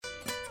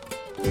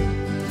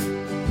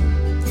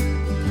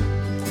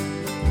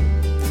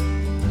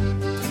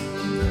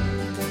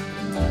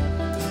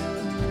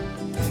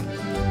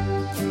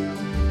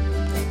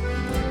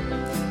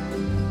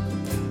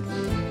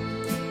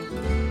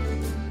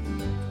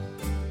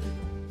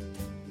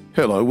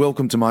Hello,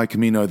 welcome to My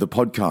Camino, the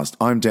podcast.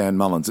 I'm Dan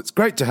Mullins. It's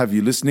great to have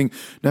you listening,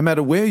 no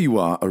matter where you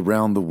are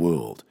around the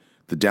world.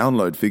 The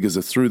download figures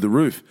are through the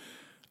roof.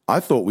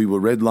 I thought we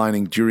were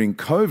redlining during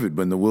COVID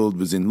when the world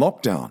was in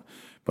lockdown,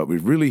 but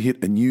we've really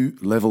hit a new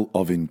level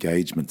of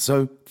engagement,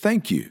 so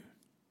thank you.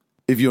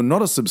 If you're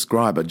not a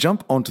subscriber,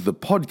 jump onto the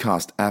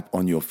podcast app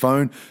on your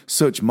phone,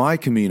 search My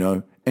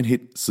Camino, and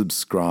hit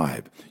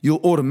subscribe. You'll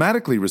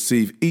automatically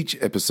receive each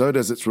episode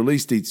as it's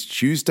released each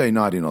Tuesday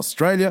night in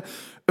Australia,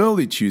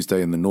 early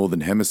Tuesday in the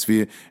Northern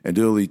Hemisphere, and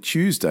early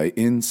Tuesday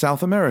in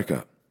South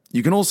America.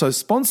 You can also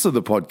sponsor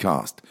the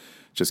podcast.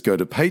 Just go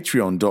to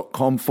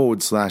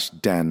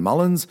patreon.com/Dan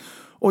Mullins,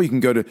 or you can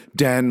go to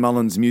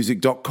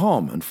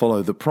danmullinsmusic.com and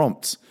follow the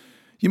prompts.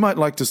 You might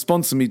like to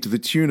sponsor me to the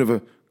tune of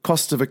a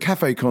cost of a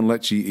cafe con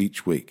leche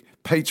each week.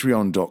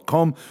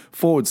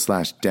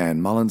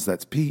 Patreon.com/Dan Mullins.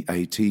 That's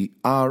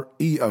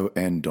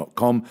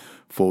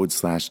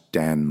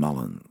patreon.com/Dan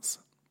Mullins.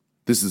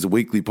 This is a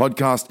weekly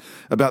podcast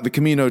about the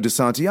Camino de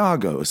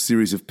Santiago, a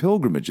series of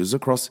pilgrimages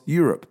across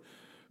Europe.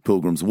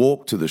 Pilgrims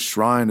walk to the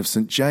shrine of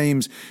St.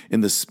 James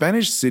in the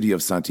Spanish city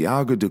of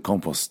Santiago de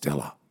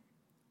Compostela.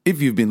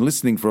 If you've been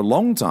listening for a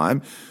long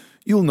time,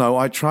 you'll know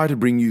I try to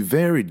bring you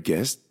varied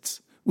guests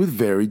with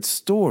varied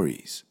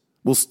stories.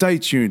 Well, stay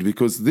tuned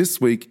because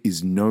this week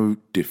is no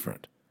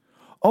different.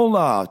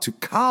 Hola to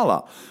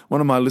Carla,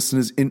 one of my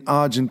listeners in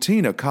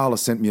Argentina. Carla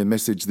sent me a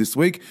message this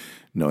week,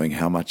 knowing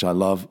how much I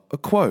love a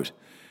quote.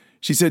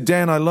 She said,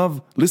 Dan, I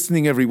love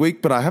listening every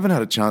week, but I haven't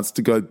had a chance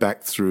to go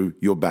back through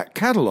your back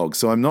catalogue,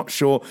 so I'm not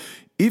sure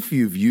if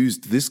you've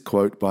used this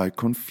quote by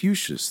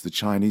Confucius, the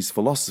Chinese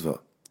philosopher.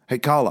 Hey,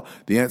 Carla,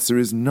 the answer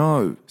is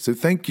no, so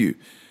thank you.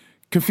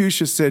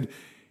 Confucius said,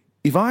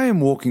 if I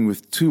am walking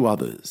with two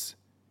others,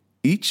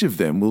 each of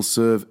them will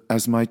serve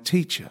as my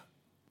teacher.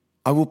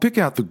 I will pick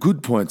out the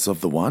good points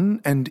of the one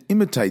and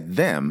imitate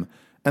them,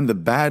 and the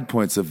bad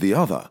points of the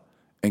other,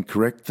 and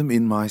correct them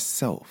in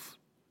myself.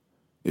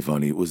 If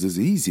only it was as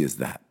easy as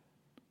that.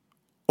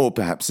 Or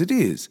perhaps it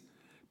is.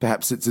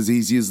 Perhaps it's as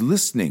easy as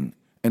listening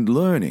and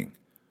learning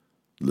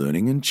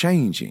and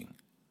changing,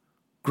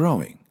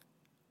 growing,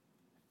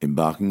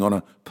 embarking on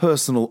a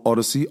personal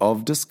odyssey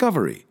of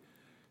discovery,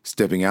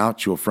 stepping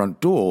out your front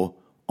door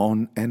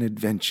on an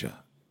adventure.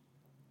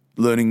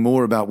 Learning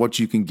more about what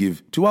you can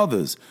give to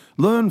others,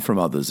 learn from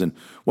others, and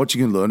what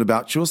you can learn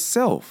about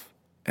yourself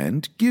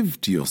and give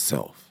to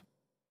yourself.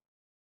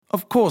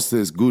 Of course,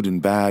 there's good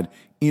and bad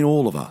in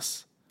all of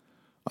us.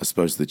 I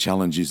suppose the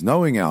challenge is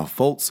knowing our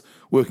faults,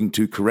 working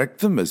to correct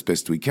them as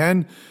best we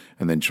can,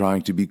 and then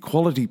trying to be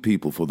quality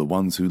people for the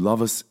ones who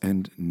love us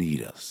and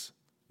need us.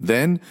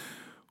 Then,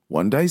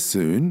 one day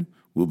soon,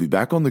 we'll be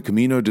back on the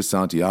Camino de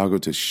Santiago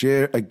to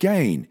share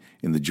again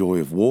in the joy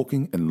of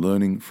walking and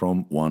learning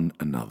from one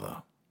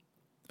another.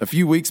 A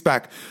few weeks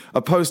back,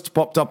 a post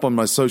popped up on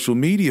my social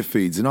media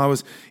feeds and I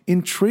was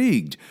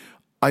intrigued.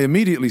 I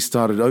immediately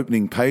started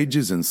opening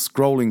pages and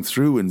scrolling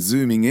through and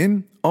zooming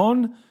in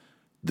on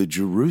the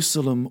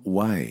Jerusalem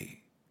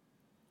Way.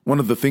 One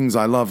of the things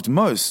I loved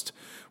most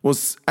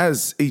was,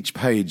 as each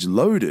page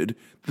loaded,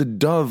 the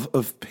dove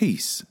of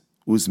peace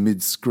was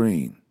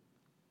mid-screen.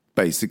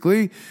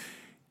 Basically,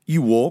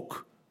 you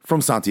walk from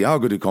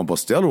Santiago de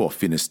Compostela or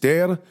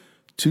Finisterre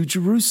to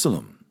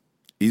Jerusalem.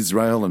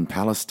 Israel and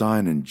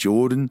Palestine and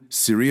Jordan,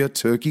 Syria,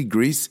 Turkey,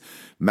 Greece,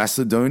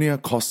 Macedonia,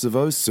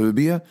 Kosovo,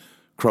 Serbia,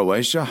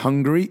 Croatia,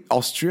 Hungary,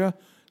 Austria,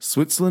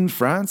 Switzerland,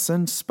 France,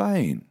 and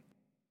Spain.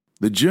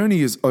 The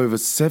journey is over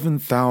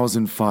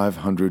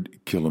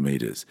 7,500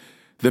 kilometers.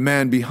 The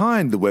man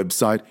behind the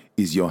website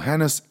is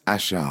Johannes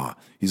Aschauer.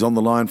 He's on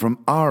the line from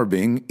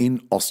Arbing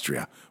in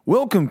Austria.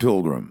 Welcome,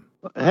 Pilgrim.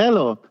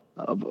 Hello.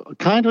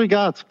 Kind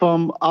regards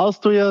from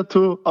Austria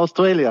to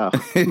Australia.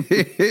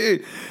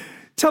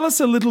 Tell us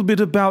a little bit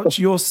about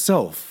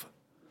yourself.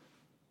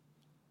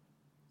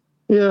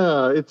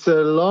 Yeah, it's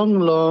a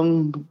long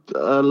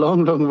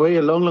way,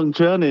 a long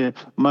journey.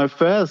 My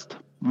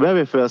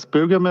very first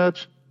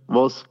pilgrimage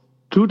was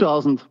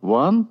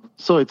 2001,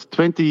 so it's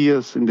 20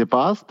 years in the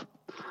past.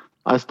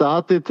 I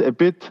started a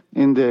bit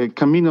in the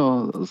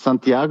Camino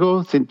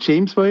Santiago, St.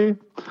 James Way.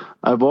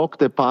 I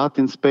walked a part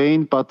in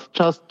Spain, but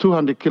just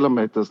 200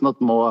 kilometers,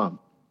 not more.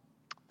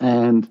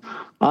 And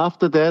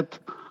after that,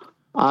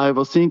 I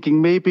was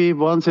thinking maybe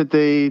once a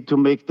day to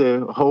make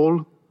the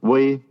whole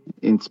way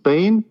in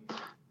Spain.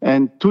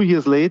 And 2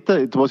 years later,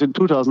 it was in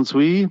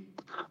 2003,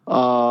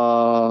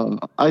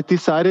 I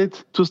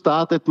decided to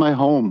start at my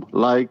home,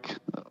 like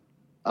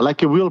a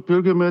real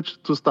pilgrimage,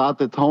 to start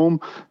at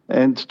home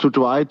and to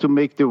try to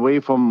make the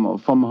way from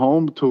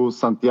home to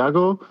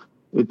Santiago.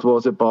 It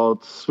was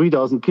about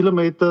 3,000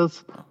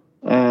 kilometers.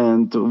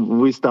 And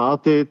we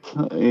started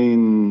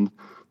in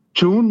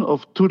June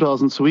of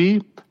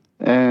 2003.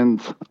 And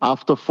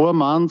after 4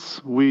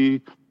 months,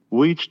 we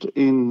reached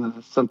in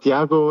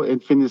Santiago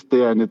and finished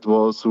there. And it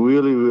was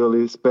really,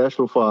 really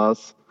special for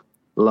us,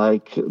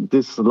 like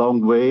this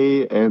long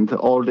way and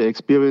all the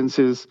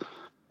experiences.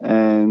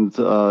 And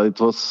it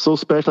was so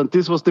special. And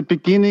this was the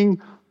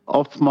beginning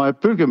of my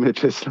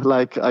pilgrimages,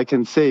 like I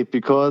can say,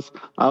 because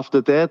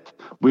after that,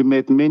 we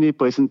made many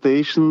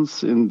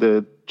presentations in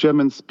the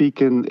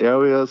German-speaking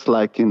areas,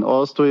 like in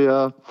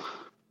Austria,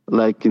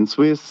 like in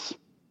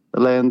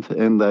Switzerland,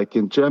 and like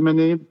in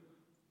Germany.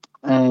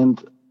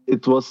 And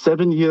it was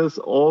 7 years,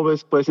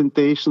 always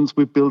presentations.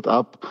 We built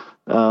up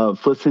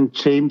for St.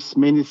 James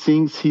many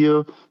things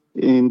here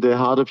in the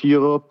heart of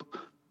Europe.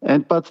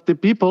 But the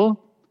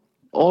people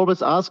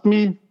always ask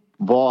me,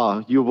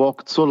 wow, you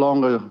walked so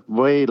long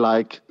way,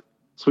 like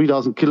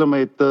 3,000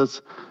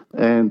 kilometers,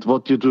 and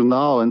what you do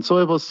now. And so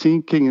I was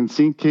thinking,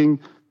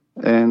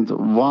 and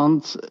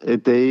once a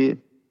day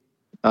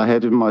I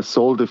had in my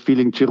soul the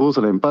feeling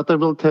Jerusalem, but I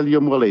will tell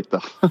you more later.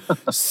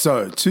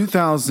 So,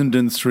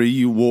 2003,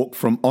 you walk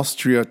from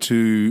Austria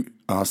to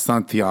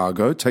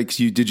Santiago. Takes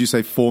you, did you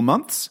say 4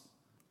 months?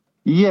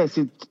 Yes,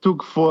 it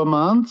took 4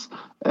 months,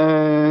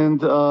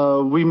 and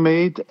we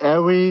made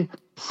every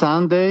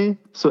Sunday,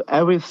 so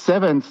every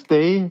seventh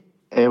day,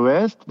 a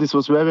rest. This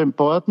was very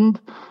important.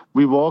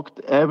 We walked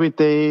every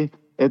day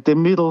at the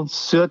middle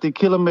 30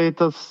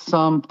 kilometers,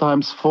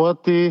 sometimes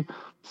 40,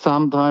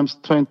 sometimes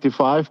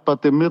 25,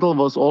 but the middle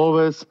was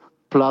always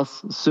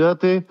plus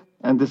 30,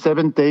 and the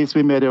 7 days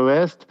we made a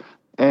rest.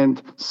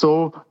 And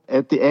so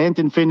at the end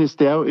in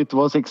Finisterre, it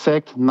was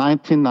exact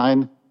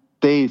 99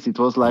 days. It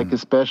was like a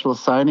special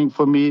signing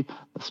for me,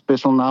 a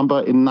special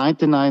number in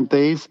 99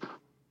 days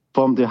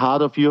from the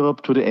heart of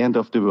Europe to the end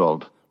of the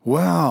world.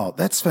 Wow,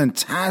 that's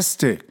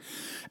fantastic.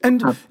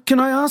 And can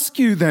I ask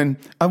you then,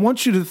 I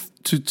want you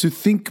to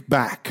think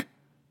back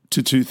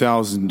to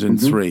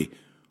 2003. Mm-hmm.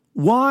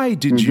 Why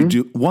did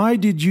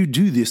you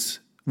do this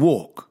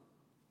walk?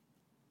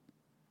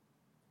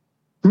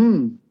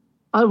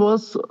 I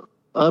was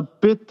a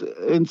bit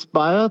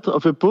inspired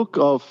of a book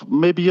of,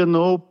 maybe you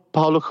know,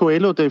 Paulo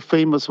Coelho, the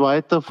famous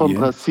writer from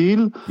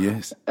Brazil.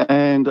 Yes.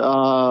 And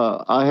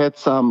I had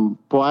some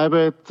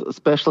private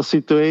special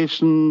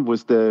situation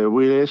with the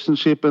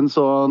relationship and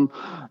so on.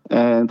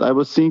 And I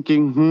was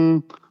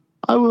thinking,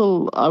 I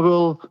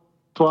will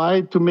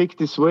try to make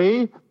this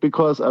way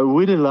because I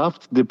really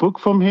loved the book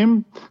from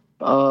him.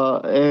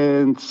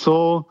 And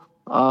so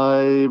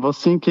I was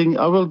thinking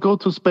I will go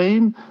to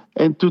Spain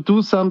and to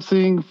do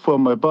something for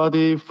my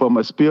body, for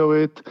my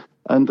spirit.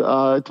 And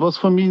it was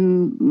for me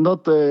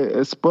not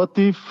a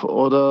sportive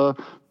or a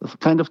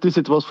kind of this.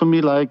 It was for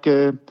me like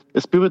a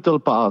spiritual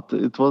part.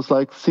 It was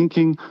like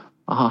thinking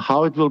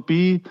how it will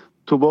be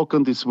to walk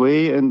on this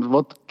way and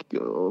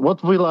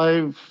what will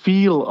I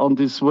feel on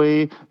this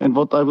way and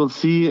what I will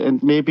see.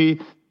 And maybe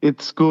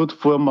it's good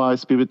for my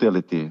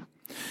spirituality.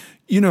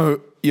 You know,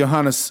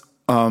 Johannes,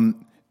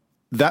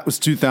 that was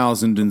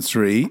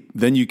 2003.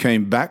 Then you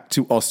came back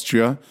to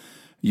Austria.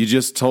 You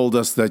just told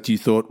us that you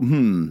thought,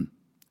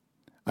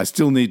 I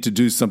still need to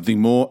do something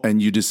more, and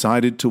you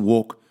decided to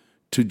walk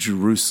to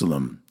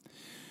Jerusalem.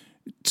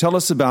 Tell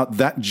us about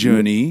that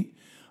journey,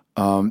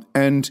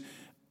 and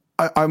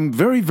I'm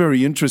very,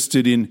 very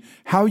interested in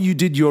how you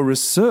did your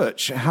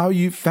research, how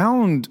you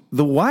found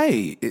the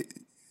way.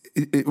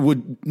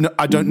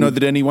 I don't know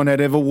that anyone had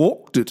ever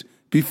walked it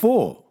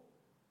before.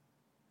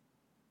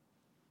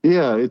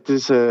 Yeah, it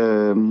is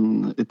a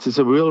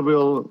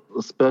real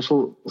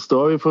special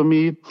story for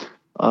me.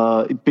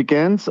 It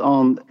begins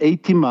on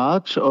 18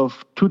 March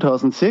of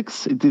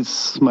 2006. It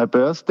is my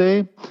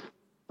birthday.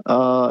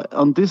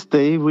 On this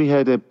day, we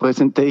had a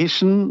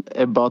presentation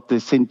about the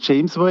St.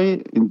 James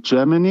Way in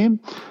Germany.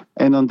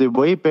 And on the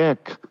way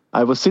back,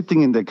 I was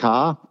sitting in the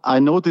car. I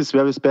know this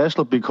very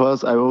special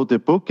because I wrote a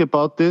book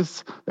about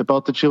this,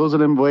 about the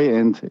Jerusalem Way.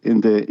 And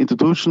in the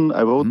introduction,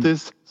 I wrote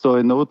this. So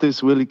I know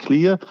this really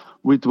clear.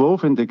 We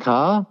drove in the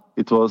car.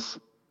 It was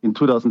in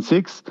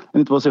 2006,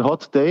 and it was a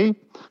hot day.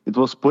 It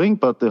was spring,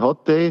 but a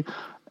hot day.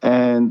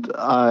 And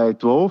I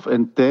drove,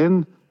 and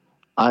then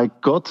I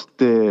got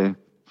the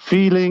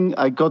feeling,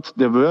 I got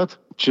the word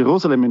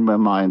Jerusalem in my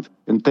mind.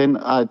 And then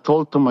I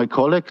told to my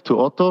colleague, to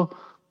Otto,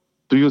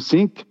 do you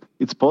think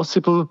it's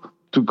possible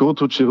to go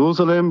to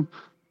Jerusalem?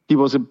 He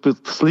was a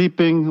bit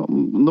sleeping,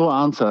 no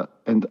answer.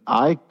 And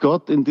I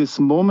got in this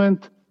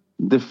moment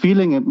the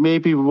feeling, and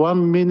maybe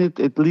 1 minute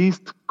at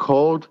least,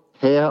 cold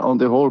hair on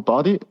the whole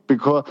body,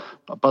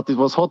 but it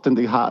was hot in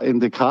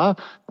the car.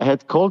 I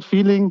had cold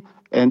feeling,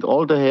 and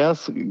all the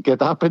hairs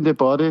get up in the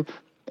body.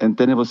 And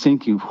then I was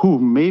thinking,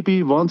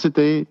 maybe once a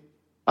day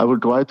I will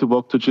try to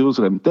walk to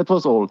Jerusalem. That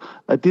was all.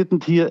 I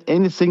didn't hear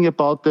anything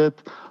about that.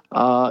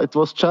 It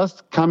was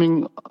just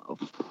coming,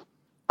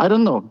 I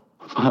don't know,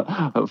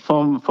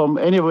 from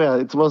anywhere.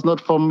 It was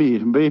not from me,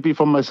 maybe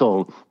from my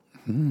soul.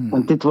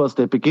 And that was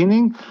the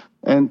beginning.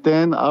 And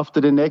then after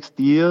the next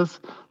years,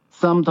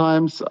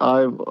 sometimes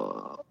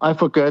I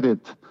forget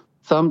it.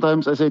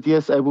 Sometimes I said,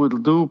 yes, I will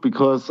do,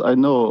 because I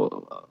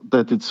know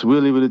that it's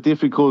really, really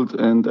difficult,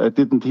 and I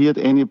didn't hear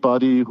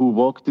anybody who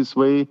walked this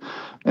way.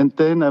 And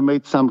then I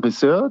made some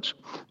research,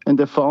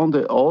 and I found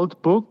an old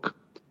book.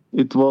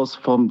 It was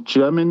from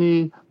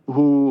Germany,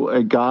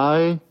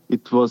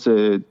 it was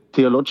a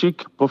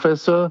theologic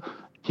professor.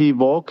 He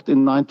walked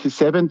in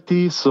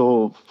 1970,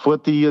 so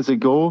 40 years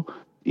ago,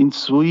 in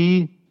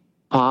 3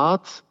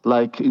 parts,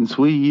 like in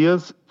 3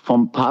 years,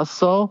 from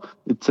Passau,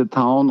 it's a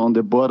town on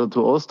the border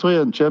to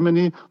Austria and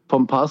Germany,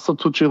 from Passau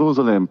to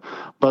Jerusalem.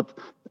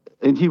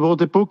 And he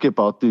wrote a book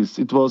about this.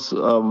 It was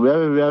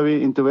very,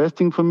 very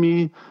interesting for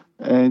me.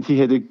 And he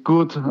had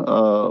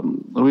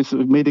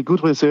made a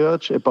good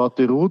research about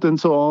the route and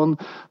so on.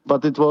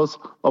 But it was,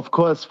 of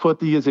course,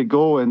 40 years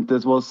ago, and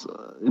this was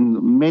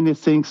in many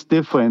things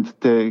different.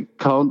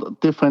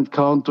 Different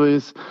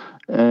countries,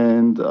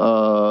 and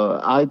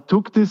I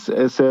took this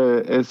as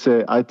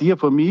a idea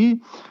for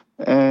me,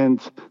 and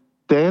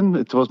then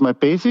it was my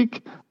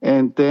basic.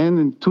 And then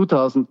in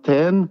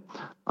 2010,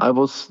 I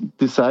was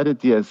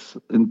decided, yes,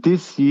 in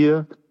this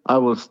year I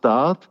will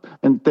start,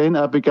 and then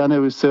I began a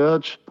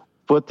research.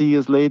 40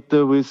 years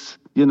later, with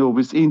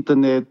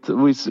internet,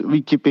 with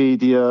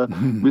Wikipedia,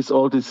 with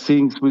all these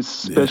things, with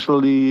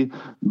especially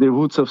the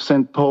roots of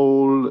St.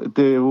 Paul,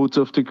 the roots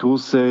of the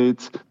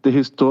Crusades, the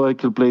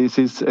historical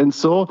places. And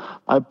so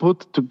I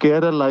put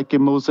together like a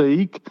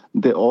mosaic,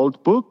 the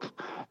old book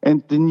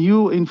and the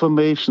new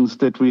informations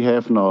that we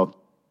have now.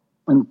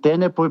 And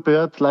then I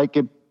prepared like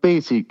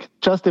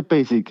just a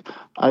basic.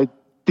 I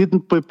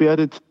didn't prepare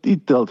it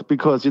detailed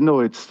because, it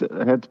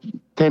had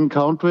 10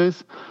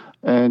 countries.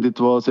 And it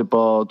was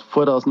about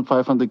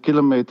 4,500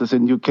 kilometers,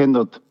 and you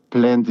cannot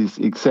plan this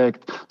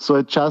exact. So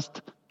I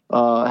just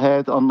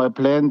had on my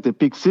plan the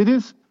big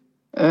cities,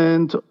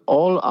 and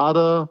all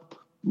other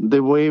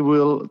the way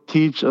will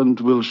teach and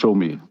will show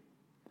me.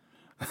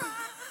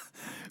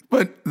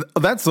 But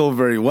that's all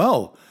very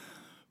well.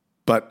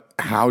 But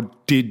how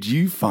did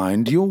you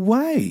find your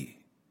way?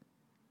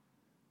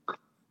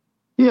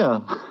 Yeah.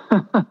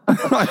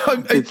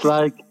 It's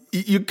like...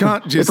 You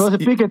can't just... It was a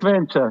big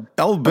adventure.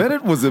 I'll bet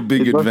it was a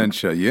big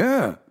adventure,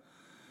 yeah.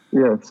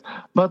 Yes.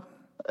 But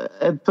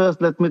at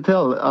first, let me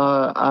tell,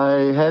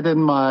 I had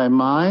in my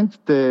mind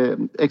the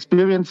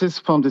experiences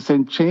from the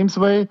St. James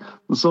Way.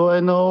 So I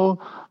know,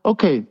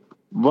 okay,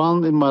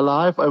 one in my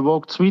life, I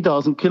walked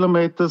 3,000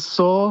 kilometers,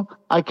 so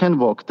I can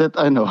walk. That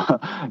I know.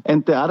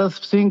 And the other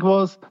thing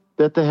was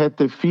that I had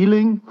the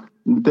feeling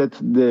that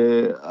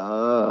the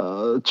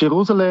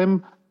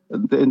Jerusalem,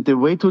 the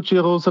way to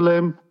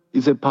Jerusalem,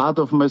 is a part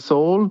of my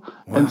soul.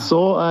 Wow. And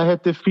so I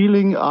had the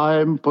feeling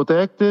I'm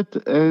protected,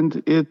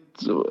 and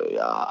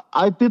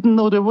I didn't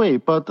know the way,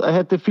 but I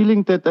had the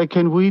feeling that I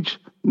can reach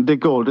the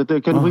goal, that I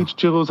can reach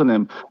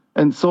Jerusalem.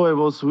 And so I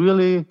was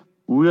really,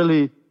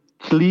 really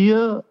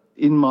clear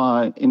in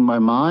my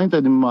mind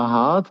and in my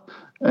heart,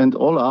 and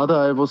all other,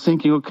 I was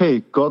thinking, okay,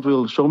 God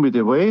will show me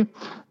the way.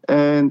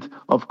 And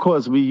of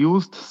course, we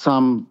used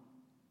some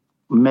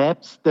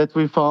maps that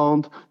we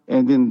found,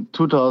 and in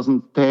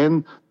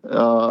 2010,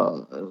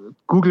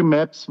 Google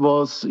Maps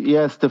was,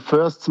 the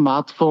first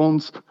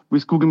smartphones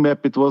with Google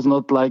Map. It was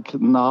not like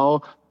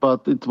now,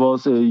 but it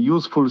was a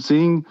useful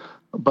thing,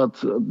 but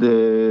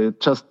the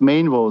just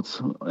main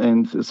roads.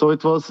 And so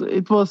it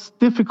was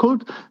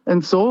difficult.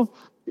 And so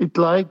it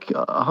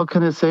how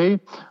can I say,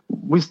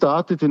 we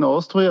started in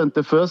Austria, and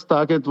the first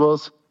target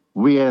was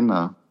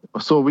Vienna.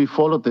 So we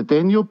followed the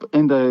Danube,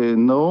 and I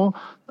know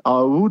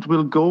our route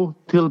will go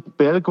till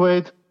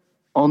Belgrade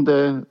on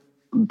the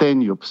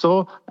Danube.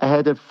 So I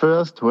had a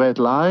first red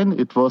line.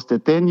 It was the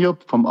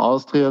Danube from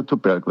Austria to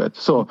Belgrade.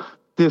 So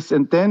this,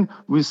 and then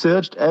we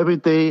searched every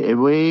day a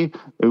way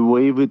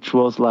which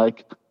was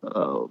like,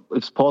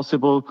 if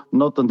possible,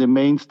 not on the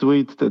main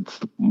street,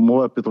 that's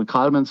more a bit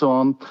calm and so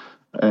on,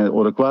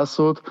 or the grass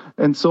road.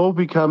 And so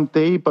we come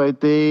day by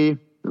day,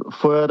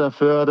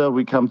 further,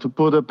 we come to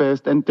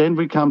Budapest, and then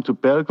we come to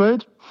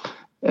Belgrade.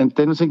 And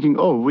then thinking,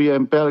 we are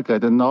in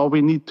Belgrade, and now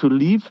we need to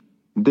leave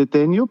the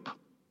Danube,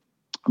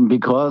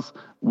 because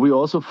we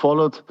also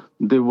followed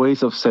the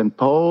ways of St.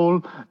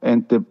 Paul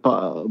and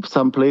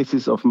some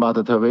places of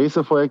Mother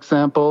Teresa, for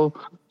example.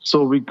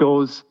 So we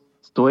go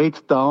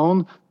straight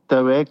down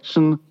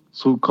direction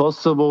through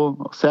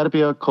Kosovo,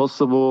 Serbia,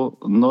 Kosovo,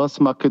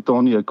 North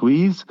Macedonia,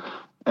 Greece,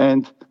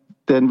 and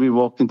then we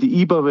walked in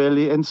the Iber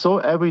Valley. And so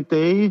every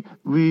day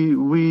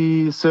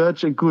we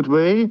search a good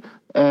way.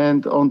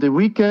 And on the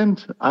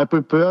weekend, I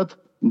prepared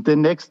the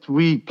next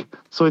week.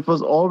 So it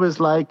was always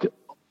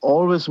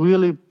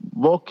really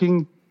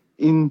walking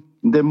in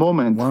the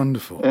moment.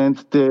 Wonderful. And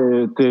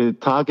the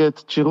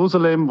target,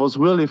 Jerusalem, was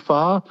really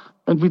far,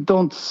 and we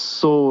don't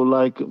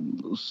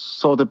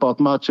thought about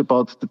much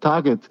about the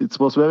target. It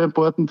was very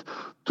important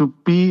to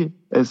be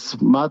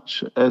as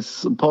much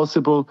as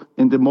possible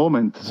in the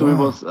moment. So it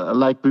was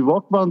we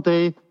walked one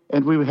day,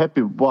 and we were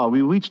happy. Wow,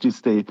 we reached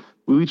this day.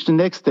 We reached the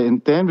next day,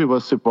 and then we were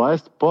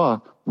surprised.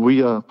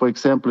 We are, for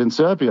example, in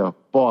Serbia.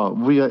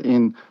 We are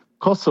in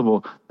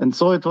Kosovo. And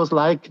so it was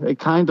like a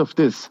kind of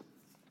this.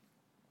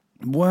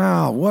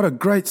 Wow, what a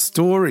great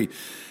story.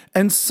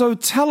 And so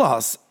tell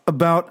us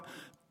about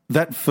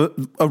that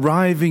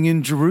arriving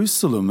in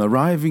Jerusalem,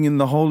 arriving in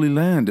the Holy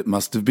Land. It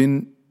must have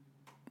been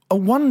a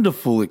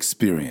wonderful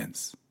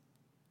experience.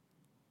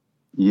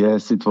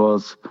 Yes, it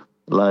was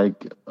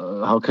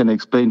how can I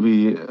explain?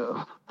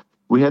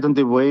 We had on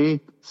the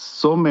way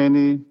so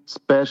many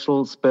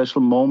special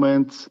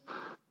moments.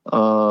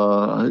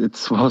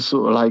 it was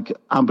like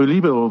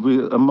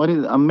unbelievable.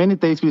 On many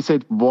days we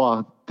said,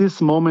 wow,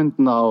 this moment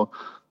now,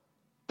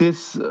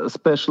 this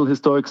special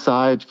historic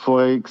site,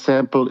 for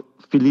example,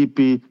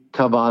 Philippi,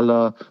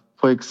 Kavala,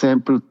 for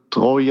example,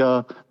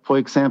 Troya, for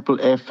example,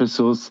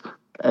 Ephesus,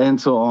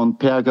 and so on,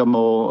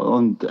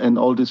 Pergamo, and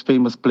all these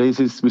famous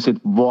places. We said,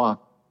 wow,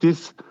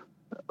 this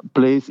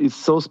place is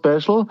so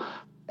special.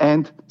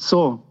 And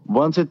so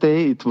once a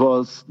day, it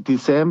was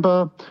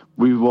December,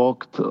 we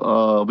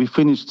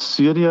finished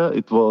Syria.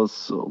 It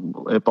was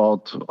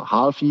about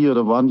half year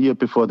or 1 year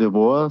before the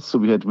war. So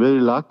we had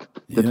very luck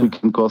that we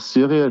can cross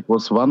Syria. It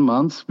was 1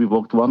 month. We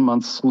walked 1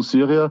 month through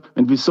Syria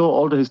and we saw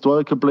all the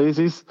historical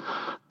places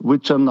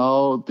which are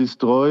now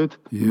destroyed.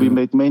 We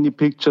made many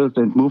pictures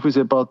and movies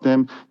about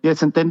them.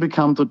 Yes, and then we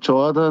come to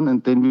Jordan,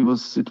 and then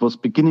it was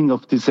beginning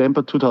of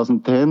December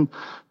 2010,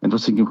 and I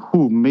was thinking,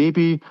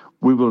 maybe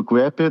we will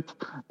grab it.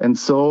 And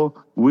so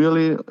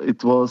really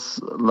it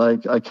was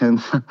like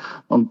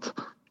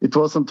it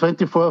was on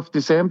 24th of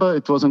December,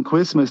 it was on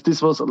Christmas.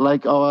 This was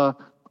like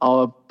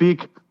our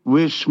big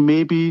wish,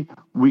 maybe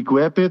we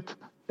grab it,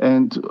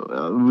 and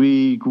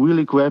we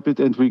really grab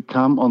it, and we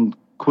come on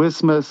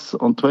Christmas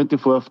on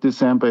 24th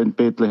December in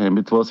Bethlehem.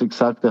 It was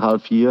exactly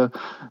half year,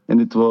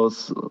 and it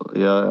was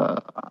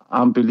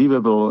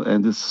unbelievable,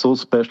 and it's so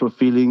special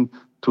feeling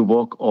to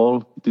walk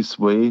all this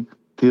way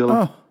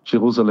till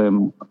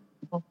Jerusalem,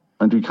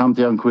 and we come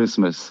there on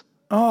Christmas.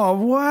 Oh,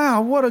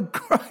 wow, what a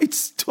great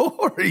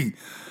story.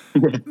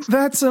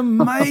 That's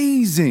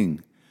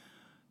amazing.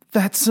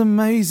 That's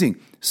amazing.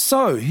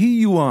 So here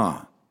you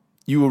are.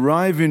 You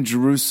arrive in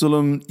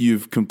Jerusalem,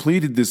 you've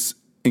completed this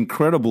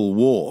incredible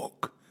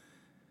walk,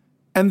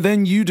 and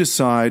then you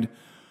decide,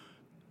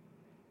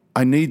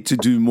 I need to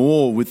do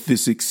more with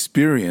this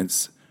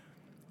experience.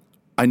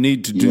 I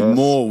need to do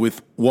more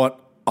with what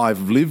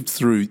I've lived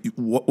through,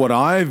 what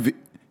I've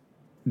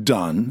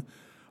done.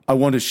 I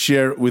want to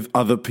share it with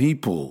other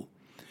people.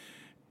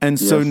 And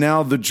so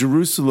now the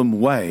Jerusalem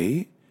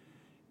Way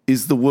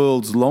is the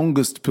world's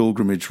longest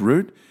pilgrimage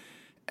route,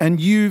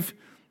 and you've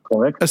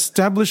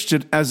established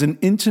it as an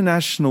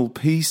international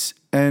peace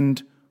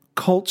and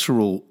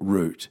cultural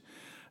route.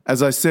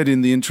 As I said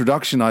in the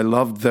introduction, I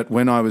loved that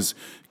when I was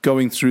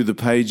going through the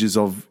pages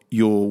of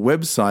your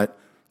website,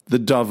 the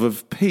dove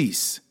of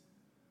peace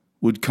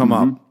would come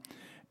up.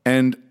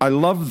 And I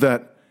love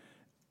that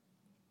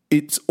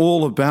it's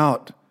all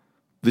about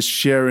the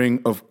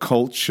sharing of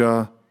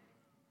culture,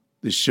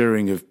 the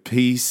sharing of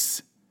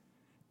peace,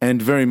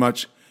 and very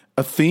much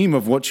a theme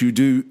of what you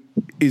do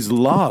is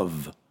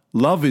love.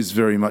 Love is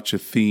very much a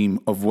theme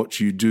of what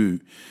you do.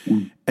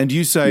 And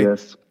you say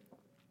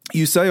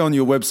on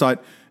your website,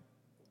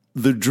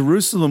 the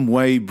Jerusalem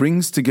Way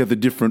brings together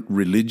different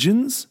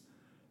religions,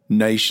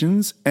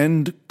 nations,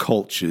 and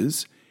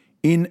cultures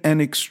in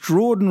an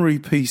extraordinary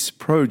peace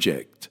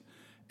project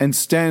and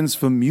stands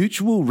for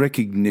mutual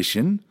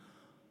recognition,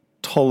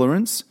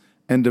 tolerance,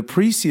 and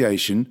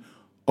appreciation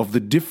of the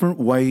different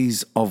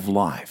ways of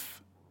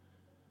life.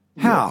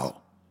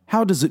 How?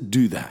 How does it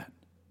do that?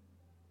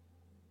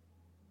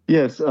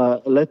 Yes,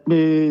 let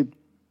me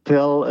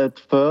tell at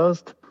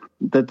first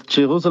that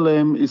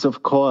Jerusalem is,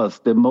 of course,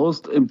 the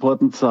most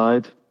important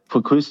site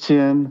for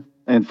Christian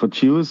and for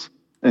Jews,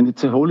 and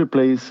it's a holy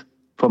place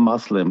for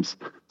Muslims.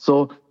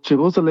 So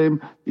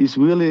Jerusalem is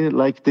really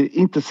like the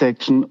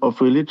intersection of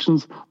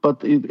religions,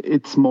 but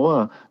it's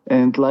more.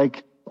 And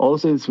like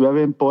also it's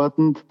very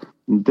important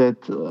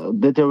that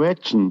the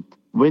direction.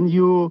 When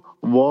you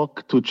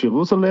walk to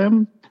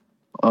Jerusalem,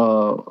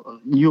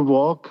 you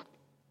walk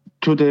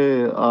to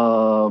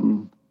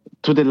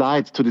the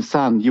light, to the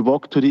sun. You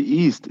walk to the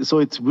east. So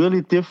it's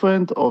really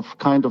different of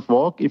kind of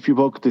walk. If you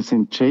walk the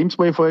St. James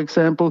Way, for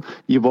example,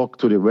 you walk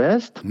to the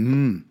west.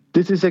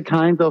 This is a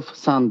kind of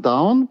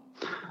sundown.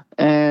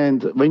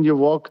 And when you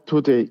walk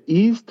to the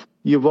east,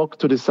 you walk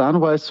to the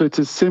sunrise. So it's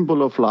a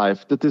symbol of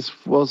life.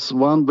 Was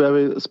one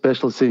very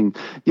special thing.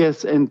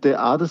 Yes, and the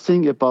other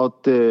thing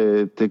about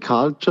the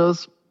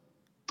cultures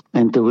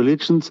and the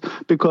religions,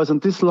 because on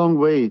this long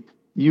way,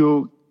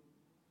 you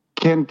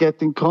can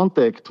get in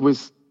contact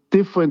with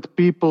different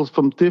people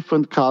from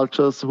different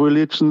cultures,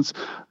 religions,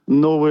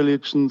 no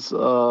religions,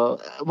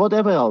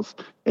 whatever else.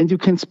 And you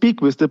can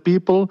speak with the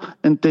people,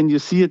 and then you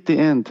see at the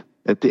end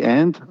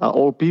are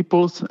all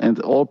peoples, and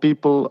all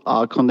people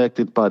are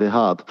connected by the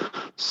heart.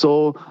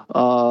 So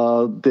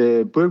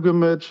the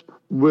pilgrimage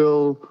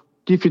will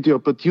give you the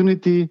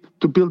opportunity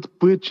to build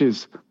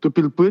bridges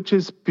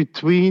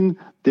between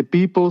the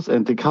peoples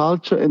and the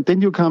culture, and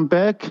then you come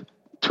back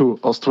to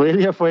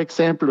Australia, for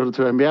example, or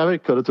to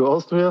America, or to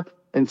Austria,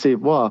 and say,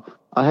 wow,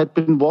 I had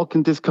been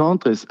walking these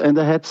countries, and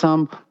I had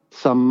some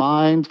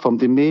mind from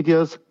the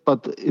medias,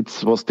 but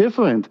it was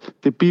different.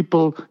 The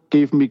people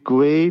gave me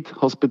great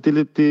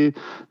hospitality.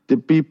 The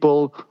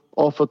people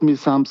offered me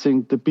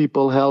something. The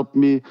people helped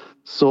me.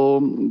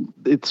 So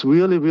it's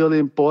really, really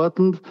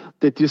important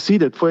that you see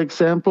that. For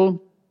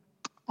example,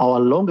 our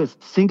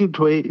longest single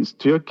way is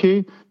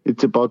Turkey.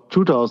 It's about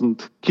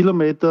 2,000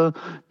 kilometers,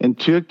 and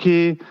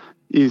Turkey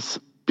is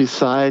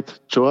beside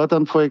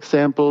Jordan, for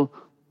example,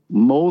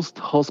 most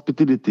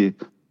hospitality.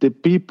 The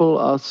people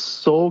are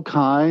so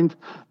kind,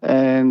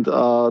 and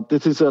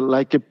this is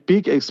like a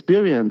big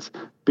experience,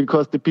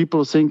 because the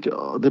people think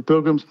the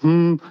pilgrims,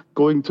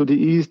 going to the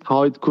east,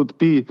 how it could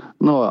be.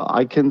 No,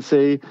 I can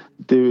say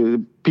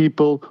the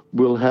people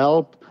will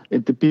help,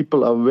 and the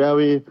people are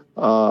very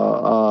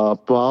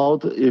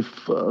proud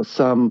if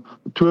some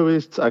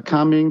tourists are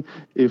coming,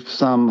 if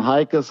some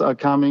hikers are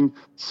coming.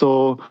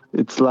 So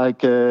it's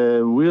like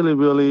a really,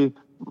 really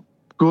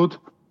good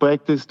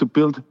practice to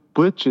build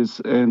bridges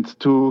and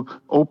to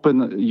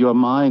open your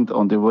mind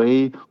on the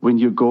way when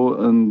you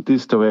go in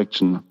this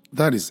direction.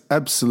 That is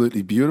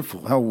absolutely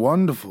beautiful. How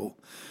wonderful.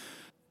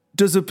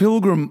 Does a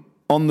pilgrim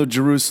on the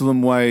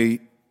Jerusalem Way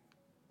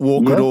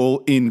walk at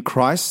all in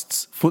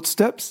Christ's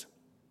footsteps?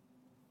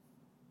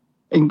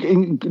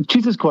 In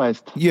Jesus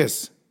Christ?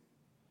 Yes.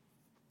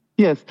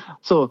 Yes.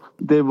 So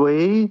the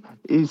way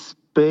is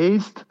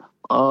based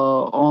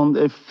on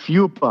a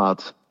few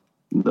parts.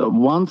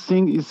 One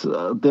thing is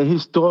the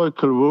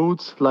historical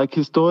roots, like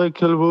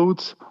historical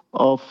roots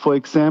of, for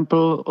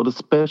example, or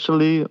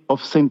especially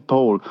of St.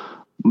 Paul.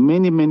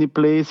 Many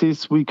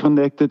places we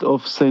connected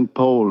of St.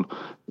 Paul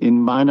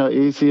in Minor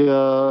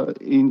Asia,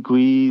 in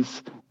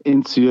Greece,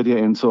 in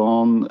Syria, and so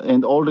on,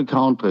 and all the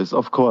countries,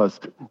 of course.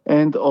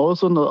 And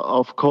also,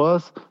 of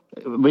course,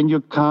 when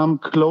you come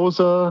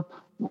closer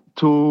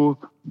to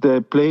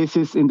the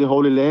places in the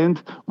Holy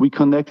Land, we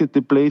connected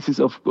the places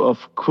of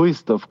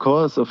Christ, of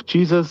course, of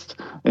Jesus.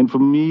 And for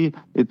me,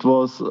 it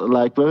was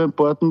like very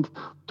important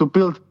to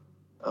build,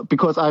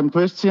 because I'm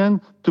Christian,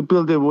 to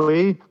build a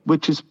way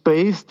which is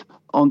based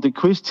on the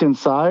Christian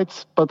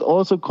sites, but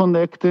also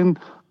connecting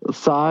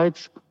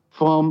sites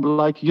from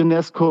like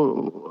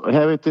UNESCO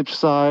heritage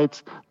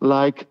sites,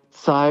 like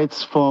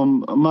sites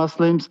from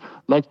Muslims,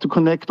 like to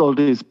connect all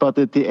this. But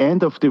at the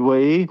end of the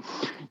way,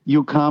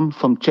 you come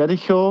from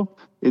Jericho.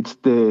 It's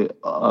the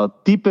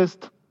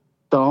deepest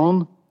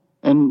town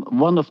and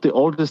one of the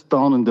oldest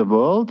towns in the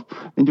world.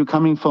 And you're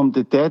coming from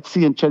the Dead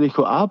Sea and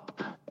Jericho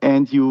up,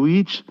 and you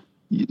reach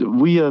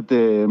via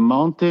the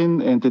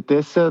mountain and the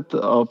desert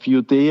of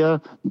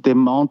Judea, the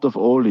Mount of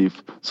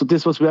Olives. So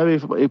this was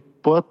very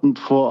important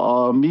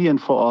for me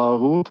and for our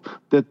route,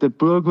 that the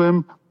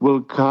pilgrim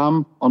will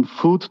come on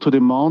foot to the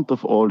Mount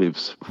of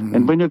Olives.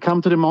 And when you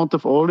come to the Mount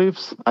of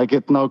Olives, I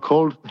get now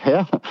cold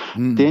hair,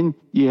 then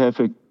you have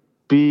a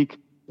big,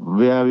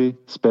 very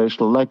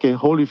special, like a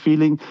holy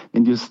feeling,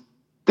 and you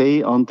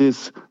stay on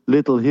this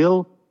little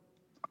hill,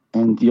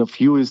 and your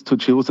view is to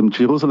Jerusalem.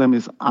 Jerusalem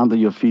is under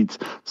your feet.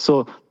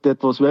 So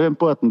that was very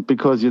important,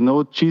 because,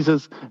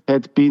 Jesus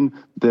had been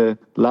the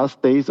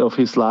last days of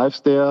his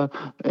life there,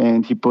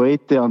 and he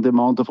prayed there on the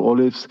Mount of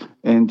Olives,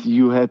 and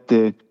you had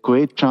the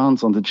great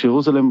chance on the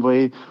Jerusalem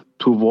way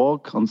to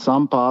walk on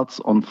some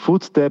parts on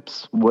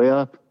footsteps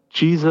where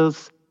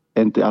Jesus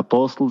and the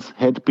apostles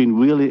had been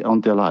really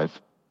on their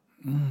life.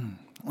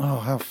 Oh,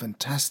 how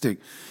fantastic.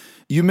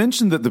 You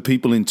mentioned that the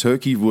people in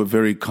Turkey were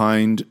very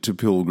kind to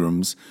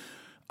pilgrims.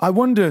 I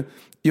wonder,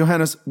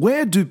 Johannes,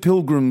 where do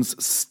pilgrims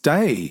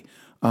stay?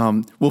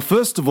 Well,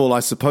 first of all, I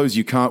suppose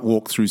you can't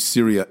walk through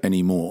Syria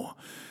anymore.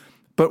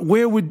 But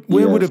where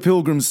would a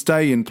pilgrim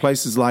stay in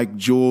places like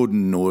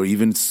Jordan or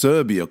even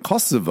Serbia,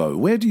 Kosovo?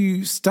 Where do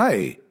you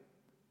stay?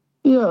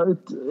 Yeah,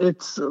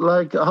 it's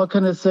like, how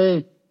can I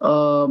say,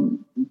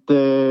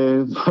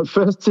 the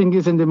first thing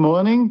is in the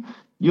morning,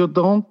 you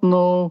don't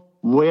know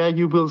where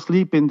you will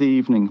sleep in the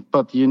evening,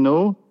 but you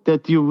know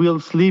that you will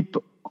sleep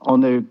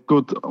on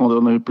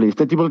a place,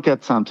 that you will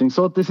get something.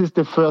 So this is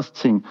the first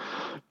thing.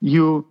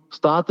 You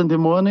start in the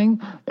morning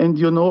and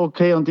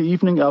okay, on the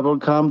evening I will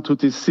come to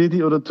this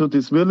city or to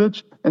this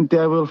village and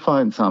there I will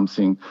find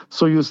something.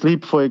 So you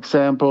sleep, for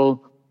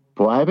example,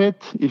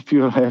 private, if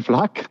you have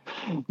luck.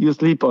 You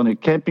sleep on a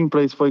camping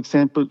place, for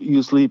example.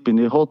 You sleep in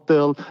a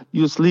hotel.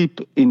 You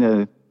sleep in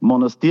a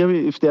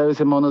monastery, if there is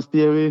a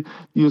monastery.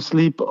 You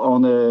sleep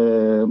on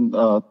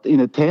in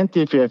a tent,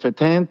 if you have a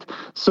tent.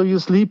 So you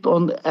sleep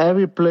on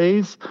every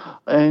place.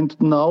 And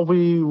now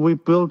we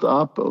build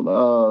up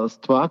a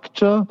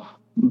structure,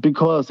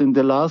 because in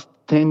the last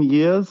 10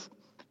 years,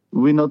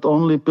 we not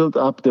only built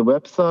up the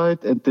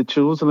website and the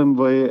Jerusalem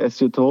Way,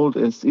 as you told,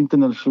 as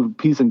International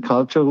Peace and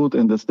Culture Route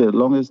and as the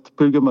longest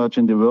pilgrimage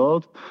in the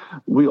world,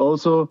 we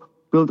also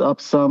built up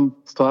some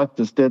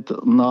structures that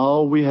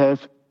now we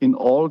have in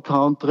all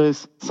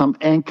countries some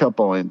anchor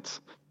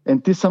points.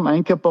 And these some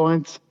anchor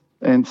points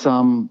and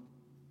some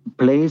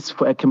place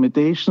for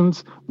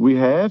accommodations we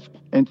have,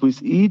 and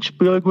with each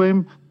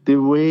pilgrim, the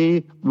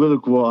way will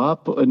go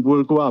up and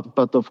will go up.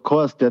 But of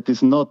course, that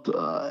is not,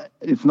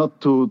 it's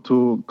not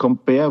to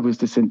compare with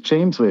the St.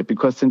 James Way,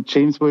 because St.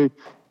 James Way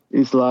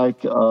is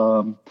like,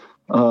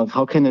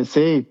 how can I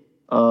say,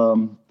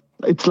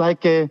 it's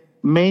like a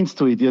main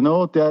street,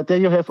 there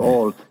you have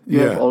all. You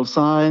have all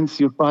signs,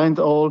 you find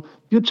all.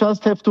 You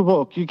just have to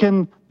walk. You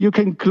can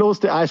close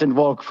the eyes and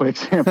walk, for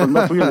example.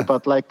 Not really,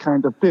 but like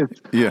kind of this.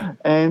 Yeah.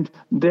 And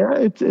there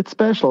it's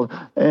special.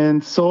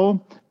 And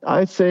so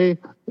I say,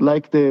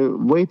 like, the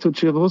way to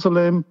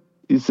Jerusalem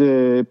is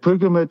a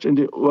pilgrimage in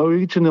the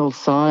original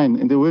sign,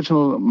 in the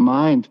original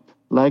mind,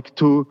 like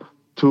to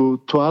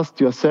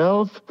trust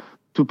yourself,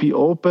 to be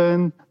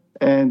open,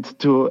 and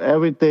to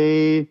every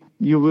day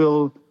you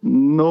will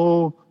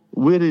know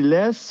really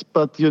less,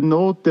 but you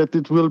know that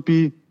it will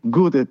be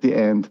good at the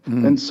end.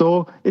 And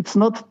so it's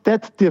not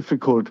that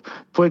difficult.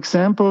 For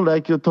example,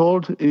 like you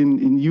told,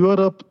 in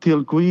Europe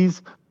till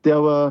Greece,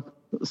 there were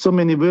so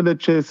many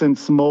villages and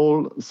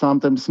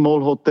sometimes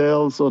small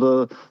hotels or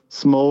the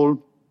small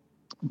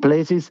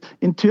places.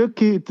 In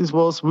Turkey, this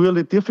was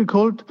really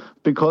difficult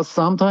because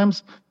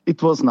sometimes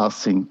it was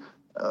nothing.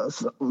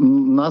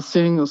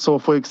 Nothing. So,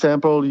 for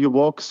example, you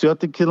walk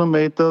 30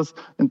 kilometers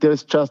and there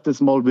is just a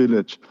small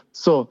village.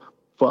 So,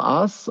 for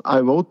us, I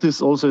wrote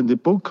this also in the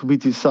book, we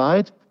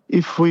decide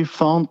if we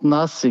found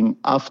nothing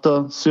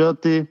after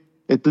 30,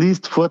 at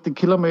least 40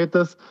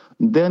 kilometers,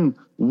 then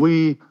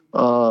we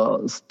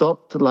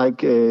stopped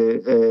like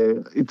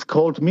it's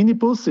called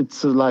minibus.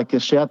 It's like a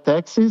shared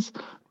taxis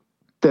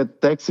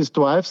that taxis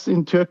drives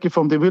in Turkey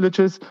from the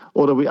villages,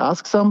 or we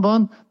ask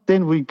someone,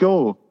 then we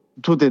go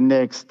to the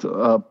next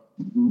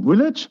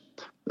village,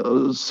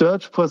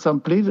 search for some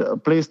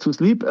place to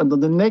sleep, and on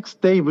the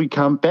next day we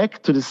come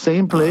back to the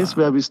same place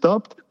where we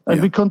stopped,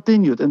 and we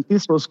continued. And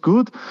this was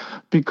good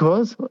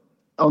because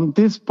on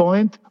this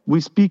point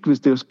we spoke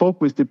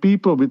with the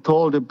people. We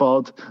told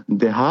about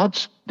the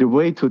Hajj, the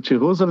way to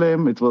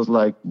Jerusalem. It was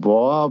like,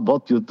 wow,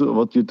 what you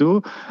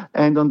do.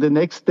 And on the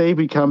next day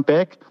we come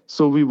back,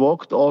 so we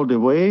walked all the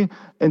way,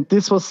 and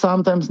this was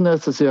sometimes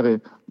necessary,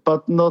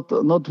 but not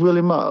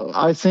really much.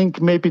 I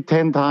think maybe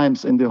 10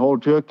 times in the whole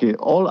Turkey.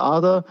 All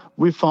other,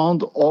 we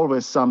found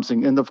always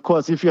something. And of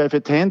course, if you have a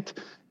tent,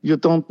 you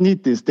don't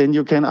need this. Then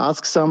you can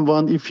ask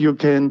someone if you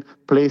can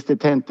place the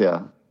tent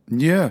there.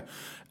 Yeah.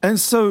 And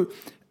so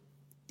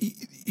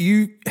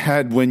you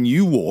had, when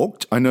you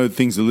walked, I know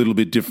things are a little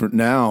bit different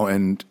now,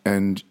 and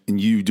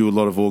you do a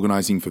lot of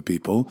organizing for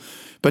people,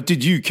 but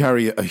did you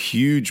carry a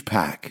huge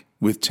pack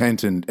with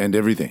tent and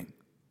everything?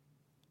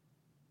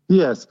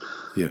 Yes.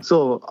 Yeah.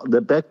 So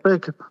the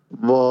backpack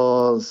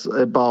was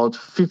about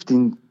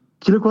 15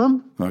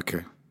 kilogram.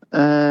 Okay.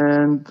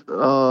 And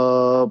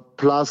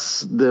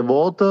plus the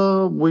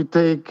water, we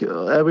take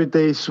every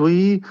day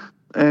 3.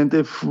 And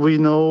if we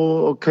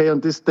know, okay,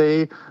 on this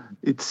day,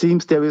 it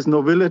seems there is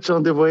no village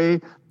on the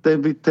way,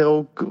 then we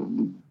took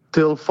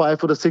till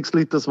 5 or 6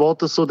 liters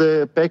water. So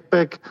the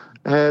backpack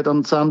had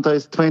on some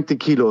days 20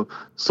 kilo.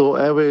 So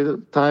every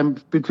time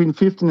between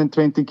 15 and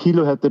 20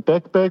 kilo had the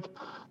backpack.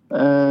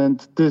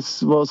 And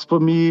this was for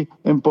me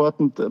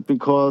important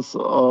because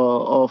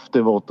of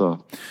the water.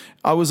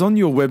 I was on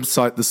your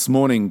website this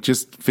morning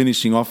just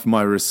finishing off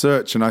my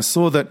research, and I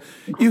saw that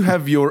you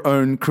have your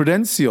own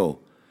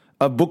credential,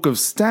 a book of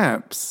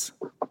stamps.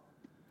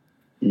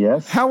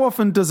 Yes. How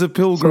often does a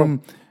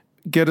pilgrim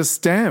get a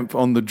stamp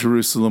on the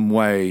Jerusalem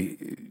Way?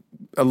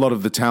 A lot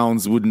of the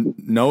towns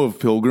wouldn't know of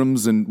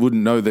pilgrims and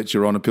wouldn't know that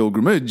you're on a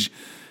pilgrimage.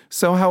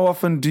 So how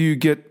often do you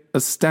get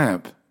a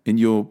stamp in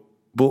your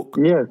book?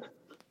 Yes.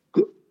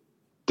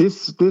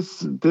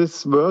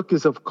 This work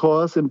is, of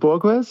course, in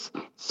progress.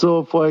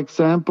 So, for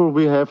example,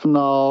 we have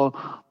now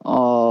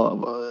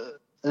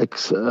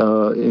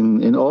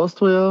in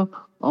Austria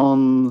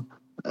on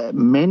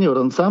many or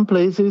on some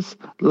places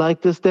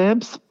like the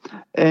stamps,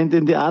 and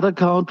in the other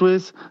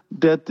countries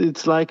that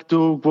it's like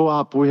to grow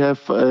up. We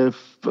have a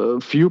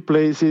few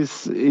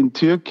places in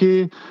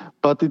Turkey,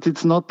 but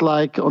it's not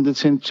like on the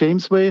St.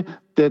 James Way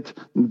that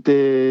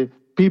the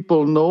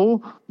people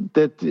know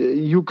that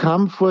you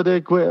come for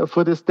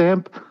the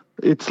stamp.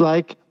 It's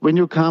like when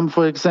you come,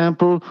 for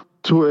example,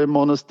 to a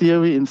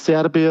monastery in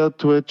Serbia,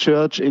 to a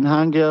church in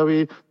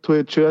Hungary, to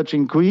a church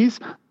in Greece,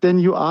 then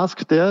you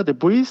ask there the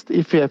priest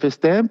if you have a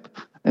stamp,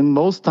 and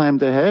most time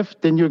they have,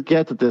 then you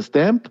get the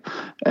stamp.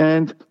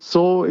 And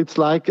so it's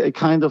like a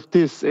kind of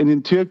this. And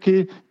in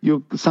Turkey,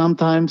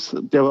 sometimes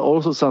there are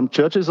also some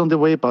churches on the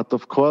way, but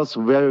of course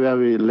very,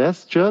 very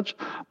less church,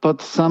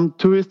 but some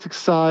touristic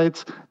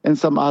sites and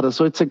some others.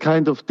 So it's a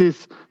kind of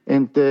this.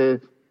 And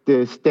the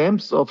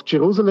stamps of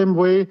Jerusalem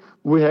Way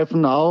we have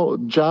now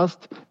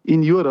just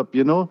in Europe,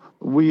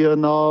 we are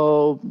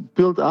now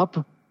built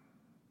up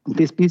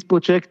this peace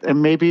project,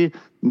 and maybe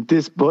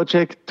this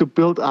project to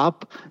build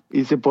up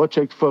is a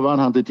project for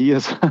 100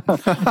 years.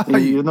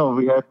 We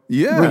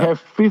have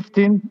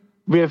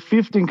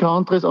 15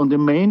 countries on the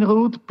main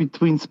route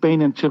between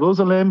Spain and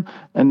Jerusalem,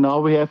 and now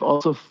we have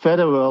also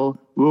federal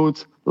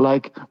routes.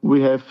 Like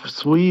we have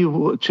 3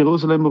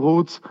 Jerusalem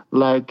routes,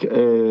 like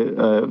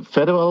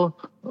federal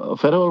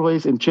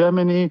ways in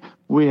Germany.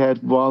 We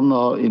had one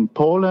in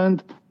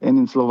Poland and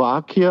in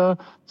Slovakia.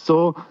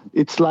 So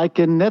it's like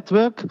a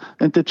network,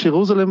 and the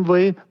Jerusalem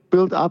Way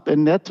built up a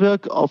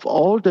network of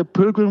all the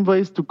pilgrim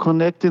ways to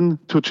connect in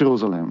to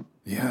Jerusalem.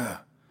 Yeah.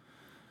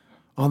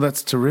 Oh,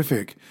 that's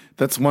terrific.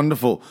 That's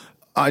wonderful.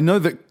 I know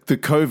that the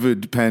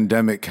COVID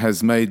pandemic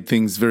has made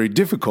things very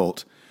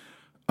difficult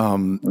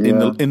in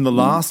the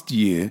last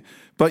year.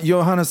 But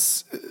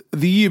Johannes,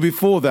 the year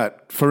before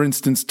that, for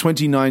instance,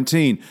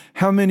 2019,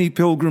 how many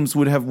pilgrims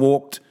would have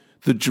walked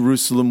the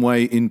Jerusalem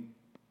Way in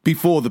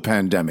before the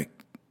pandemic,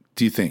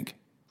 do you think?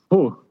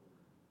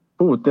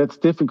 That's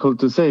difficult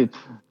to say.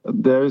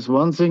 There is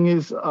one thing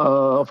is,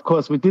 of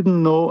course, we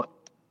didn't know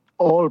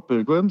all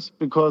pilgrims,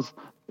 because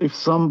if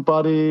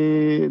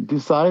somebody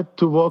decide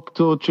to walk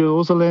to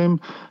Jerusalem,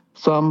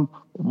 some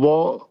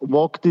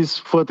walk this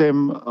for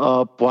them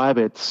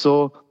private.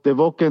 So they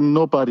walk and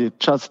nobody,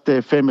 just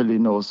their family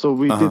knows. So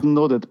we didn't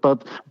know that.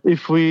 But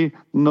if we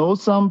know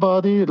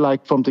somebody,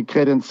 like from the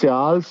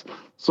credentials,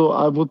 so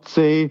I would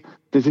say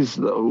this is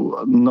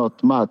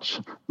not much.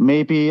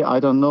 Maybe, I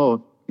don't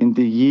know, in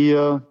the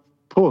year,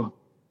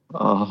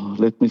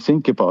 let me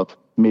think about,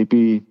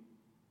 maybe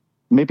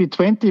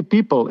 20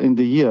 people in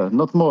the year,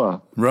 not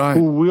more, right,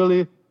 who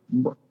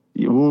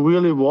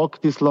really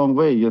walk this long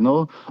way, you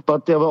know.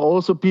 But there were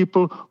also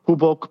people who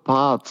walk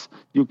parts.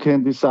 You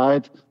can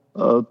decide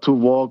to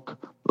walk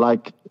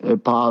like a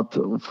part.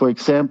 For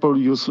example,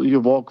 you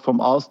walk from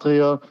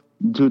Austria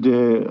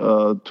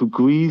to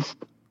Greece,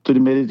 to the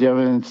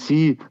Mediterranean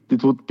Sea.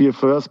 It would be a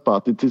first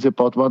part. It is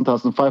about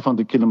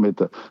 1,500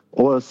 kilometers.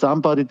 Or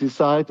somebody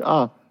decide,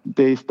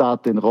 they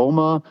start in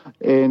Roma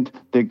and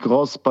they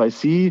cross by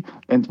sea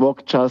and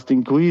walk just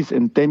in Greece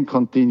and then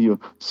continue.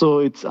 So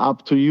it's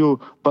up to you.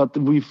 But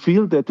we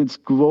feel that it's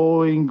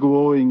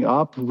growing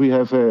up. We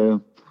have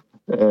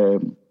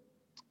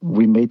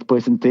we made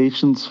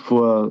presentations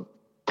for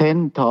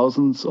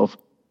 10,000 of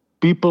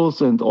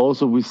peoples, and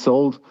also we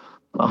sold,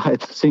 I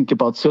had to think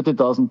about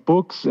 30,000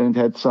 books and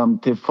had some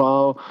TV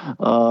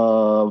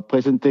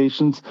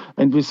presentations.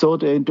 And we saw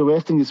the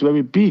interesting is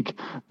very big,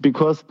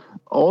 because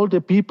all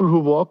the people who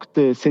walk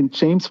the St.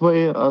 James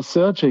Way are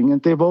searching,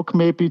 and they walk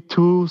maybe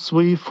 2,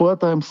 3, 4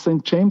 times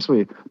St. James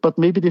Way. But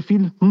maybe they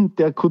feel,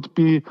 there could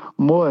be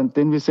more. And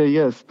then we say,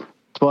 yes,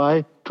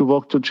 try to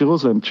walk to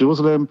Jerusalem.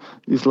 Jerusalem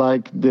is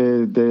like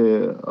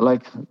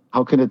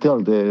how can I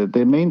tell,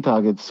 the main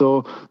target.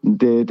 So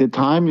the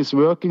time is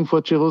working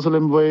for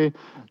Jerusalem Way,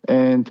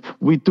 and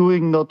we're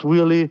doing not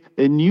really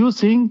a new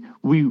thing.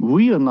 We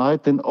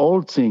reunite an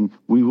old thing.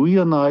 We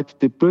reunite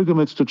the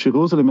pilgrimage to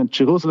Jerusalem, and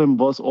Jerusalem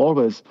was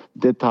always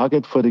the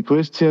target for the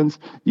Christians.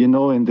 You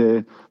know, in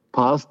the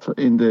past,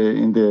 in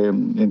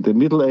the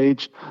Middle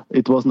Age,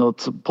 it was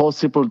not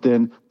possible.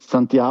 Then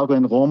Santiago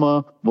and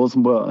Roma was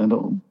more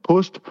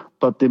pushed,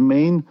 but the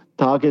main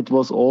target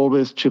was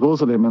always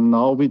Jerusalem. And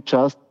now we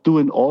just do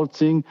an old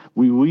thing.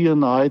 We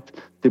reunite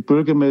the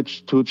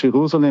pilgrimage to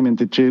Jerusalem, and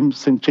the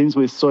St. James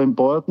Way is so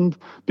important,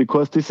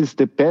 because this is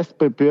the best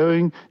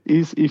preparing.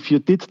 Is if you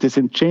did the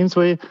St. James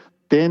Way,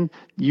 then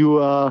you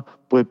are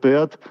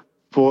prepared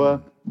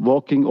for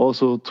walking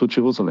also to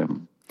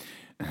Jerusalem.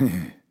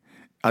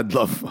 I'd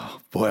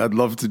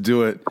love to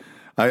do it.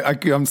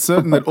 I'm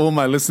certain that all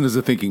my listeners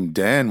are thinking,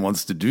 Dan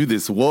wants to do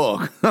this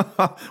walk.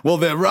 Well,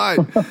 they're right.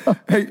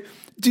 Hey,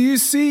 do you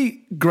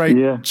see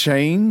great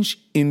change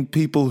in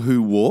people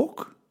who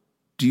walk?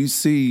 Do you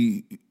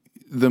see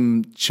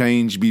them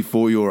change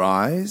before your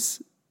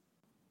eyes?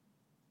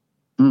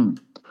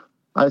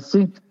 I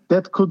think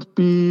that could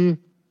be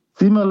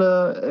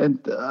similar, and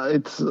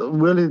it's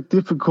really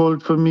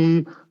difficult for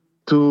me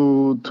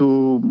to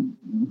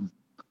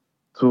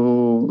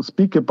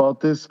speak about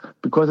this,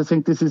 because I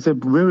think this is a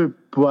very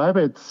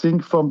private thing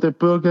from the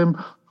pilgrim,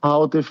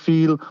 how they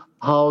feel,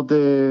 how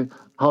they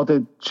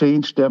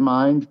change their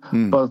mind.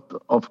 But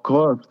of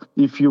course,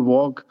 if you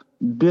walk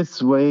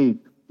this way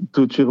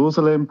to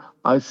Jerusalem,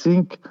 I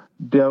think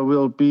there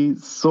will be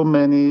so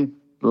many,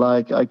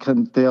 like I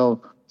can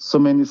tell, so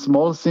many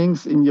small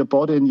things in your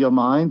body and your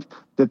mind,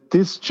 that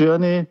this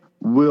journey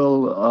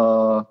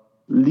will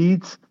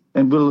lead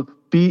and will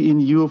be in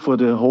you for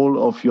the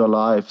whole of your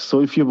life.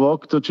 So if you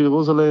walk to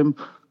Jerusalem,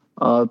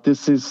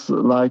 this is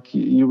like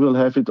you will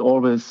have it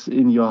always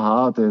in your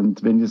heart. And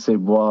when you say,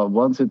 wow,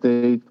 once a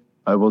day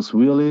I was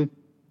really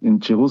in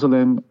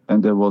Jerusalem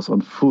and I was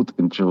on foot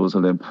in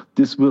Jerusalem,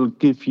 this will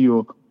give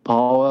you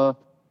power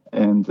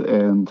and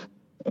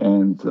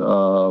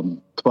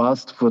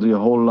trust for your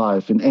whole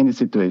life in any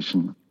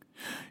situation.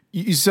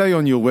 You say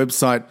on your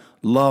website,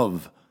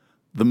 love,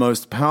 the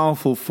most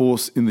powerful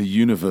force in the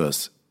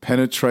universe,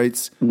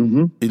 penetrates,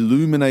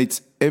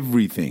 illuminates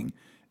everything,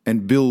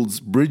 and builds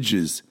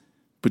bridges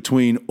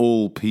between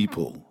all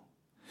people.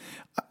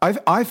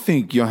 I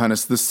think,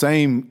 Johannes, the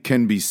same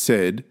can be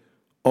said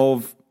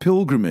of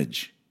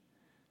pilgrimage.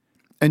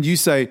 And you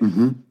say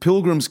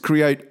pilgrims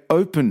create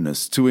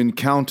openness to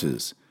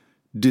encounters,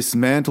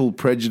 dismantle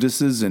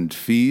prejudices and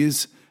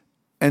fears,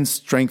 and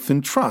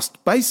strengthen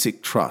trust,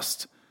 basic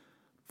trust.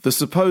 The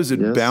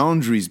supposed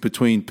boundaries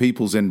between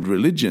peoples and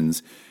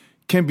religions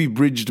can be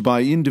bridged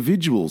by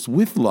individuals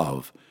with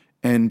love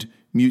and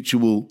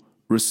mutual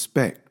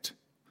respect.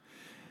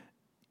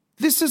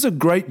 This is a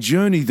great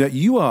journey that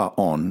you are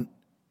on,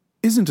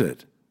 isn't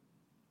it?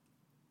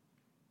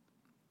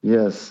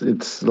 Yes,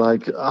 it's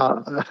like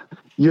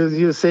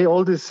you say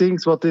all these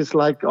things, what is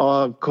like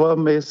our core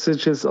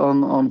messages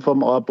on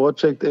from our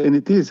project, and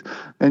it is.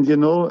 And you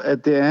know,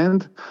 at the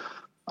end,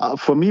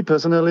 for me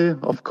personally,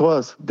 of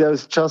course, there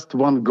is just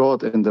one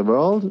God in the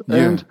world,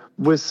 and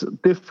with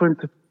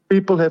different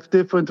people have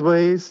different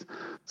ways.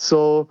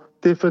 So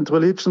different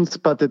religions,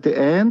 but at the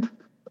end,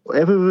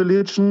 every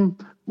religion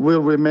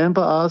will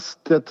remember us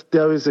that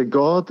there is a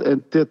God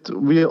and that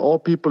we are all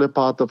people a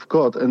part of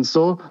God. And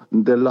so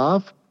the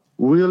love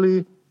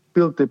really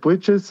built the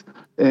bridges.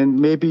 And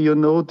maybe you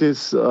know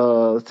this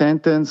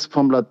sentence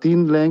from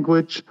Latin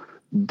language,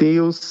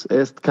 Deus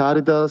est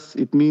caritas.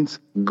 It means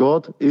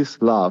God is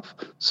love.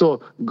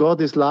 So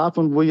God is love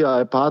and we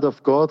are a part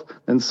of God.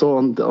 And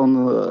so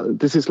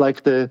this is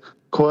like the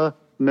core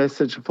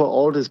message for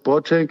all this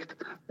project.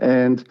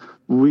 And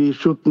we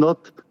should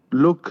not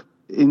look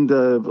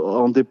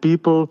on the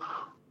people,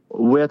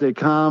 where they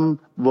come,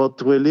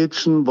 what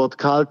religion, what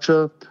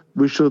culture.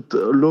 We should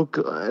look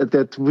at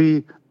that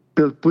we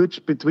build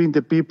bridge between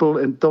the people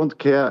and don't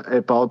care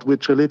about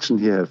which religion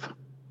you have.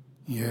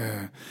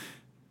 Yeah.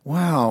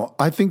 Wow.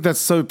 I think that's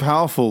so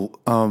powerful,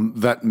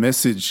 that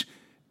message.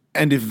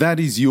 And if that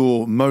is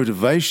your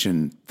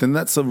motivation, then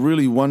that's a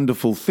really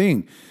wonderful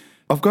thing.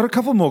 I've got a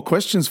couple more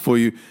questions for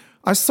you.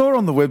 I saw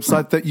on the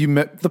website that you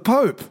met the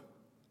Pope.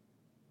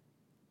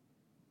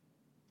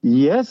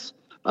 Yes,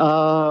 it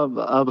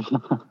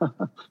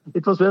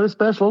was very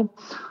special.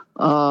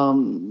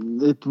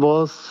 It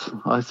was,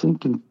 I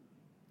think,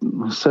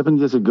 7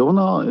 years ago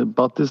now,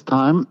 about this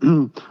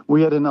time,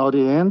 we had an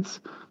audience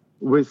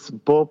with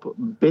Pope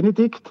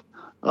Benedict.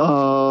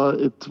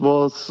 It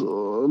was,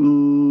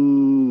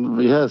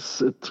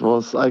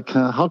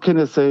 how can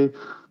I say,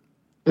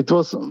 it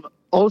was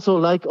also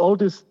like all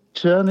this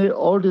journey,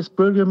 all this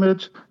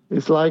pilgrimage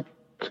is like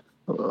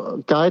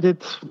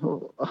guided.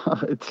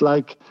 It's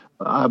like,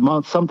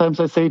 sometimes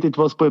I say it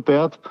was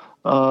prepared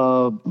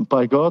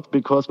by God,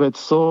 because we had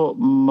so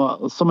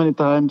many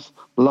times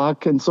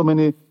luck and so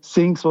many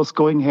things was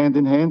going hand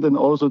in hand. And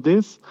also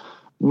this,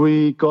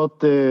 we got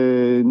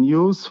the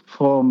news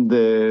from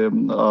the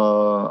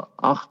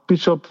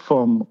Archbishop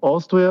from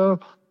Austria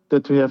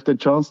that we have the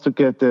chance to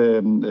get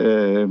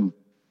the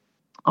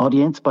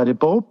audience by the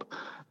Pope.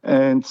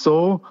 And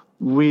so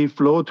we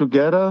flew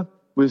together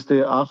with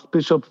the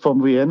Archbishop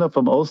from Vienna,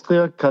 from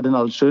Austria,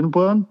 Cardinal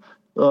Schönborn,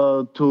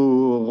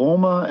 to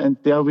Roma, and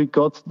there we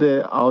got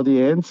the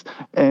audience.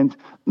 And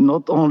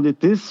not only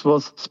this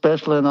was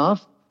special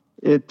enough,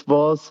 it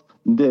was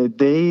the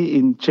day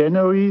in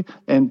January,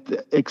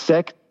 and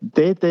exact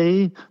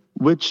day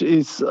which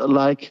is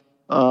like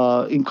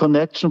in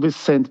connection with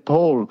St.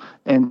 Paul.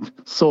 And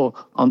so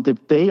on the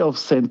day of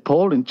St.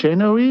 Paul in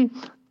January,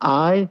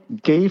 I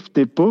gave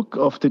the book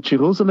of the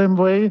Jerusalem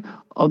Way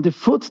on the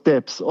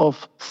footsteps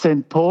of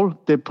St. Paul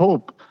the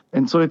Pope.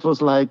 And so it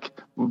was like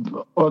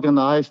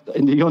organized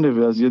in the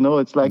universe,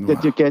 it's like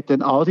that you get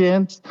an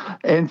audience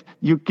and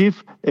you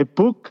give a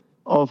book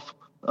of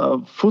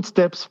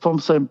footsteps from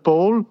St.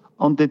 Paul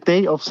on the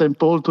day of St.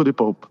 Paul to the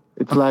Pope.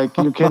 It's like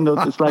you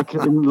cannot, it's like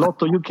in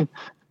Lotto,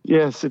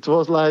 yes, it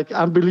was like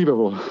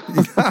unbelievable.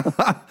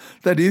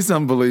 That is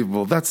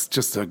unbelievable. That's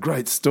just a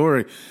great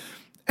story.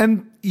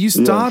 And you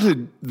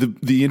started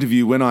the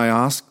interview when I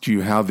asked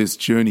you how this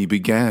journey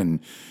began.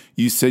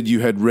 You said you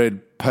had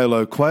read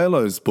Paulo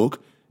Coelho's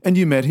book and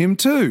you met him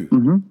too.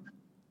 Mm-hmm.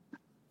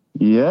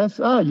 Yes.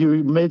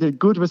 You made a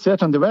good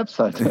research on the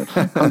website.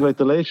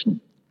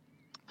 Congratulations.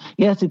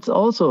 Yes, it's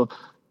also,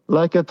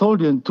 like I told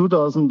you, in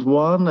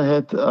 2001,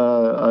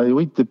 I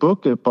read the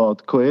book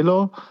about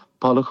Paulo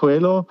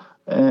Coelho,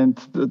 and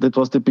that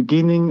was the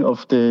beginning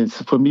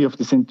for me, of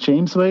the St.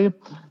 James Way.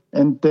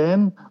 And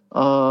then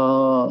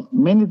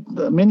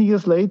many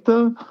years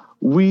later,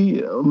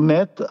 we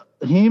met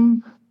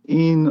him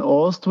in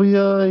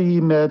Austria. He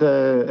made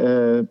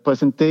a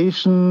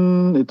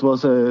presentation. It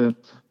was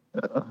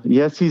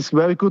he's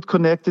very good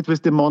connected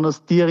with the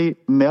monastery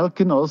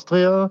Melk in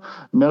Austria.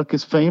 Melk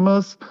is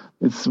famous.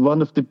 It's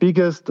one of the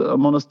biggest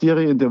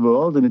monastery in the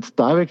world, and it's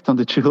direct on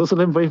the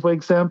Jerusalem Way, for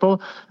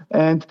example.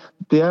 And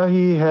there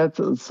he had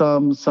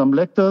some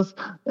lectures,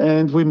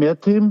 and we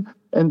met him.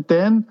 And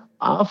then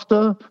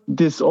after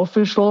this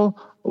official,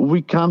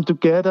 we come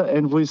together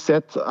and we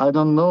sat,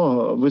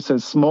 with a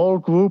small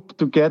group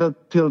together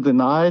till the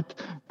night.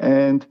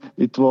 And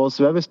it was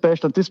very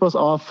special. This was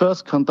our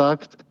first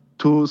contact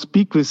to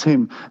speak with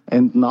him.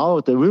 And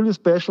now the really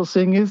special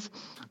thing is,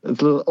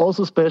 it's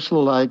also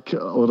special,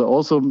 or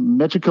also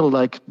magical,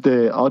 like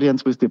the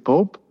audience with the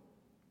Pope.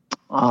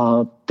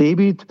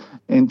 David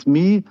and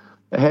me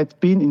had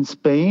been in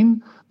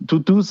Spain to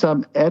do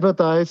some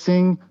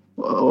advertising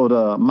or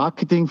the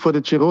marketing for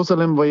the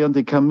Jerusalem Way on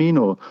the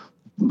Camino.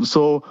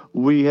 So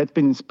we had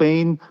been in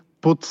Spain,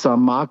 put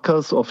some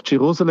markers of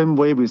Jerusalem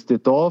Way with the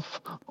dove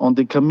on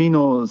the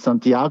Camino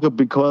Santiago,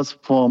 because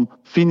from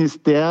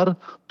Finisterre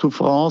to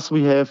France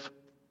we have,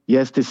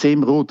 the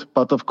same route,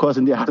 but of course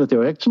in the other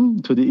direction,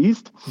 to the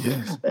east.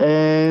 Yes.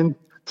 And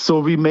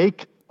so we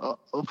make,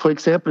 for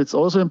example, it's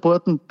also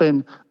important,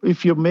 Ben,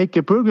 if you make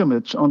a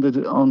pilgrimage on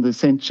the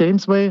St.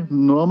 James Way,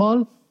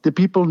 normal, the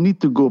people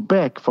need to go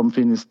back from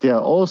Finisterre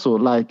also,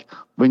 like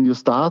when you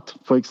start,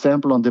 for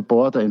example, on the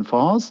border in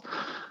France,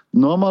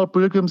 normal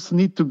pilgrims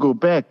need to go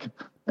back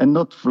and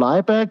not fly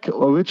back.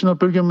 Original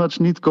pilgrimage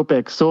need to go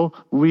back. So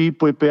we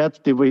prepared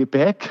the way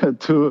back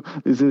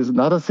this is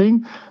another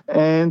thing.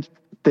 And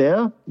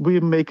there we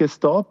make a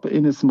stop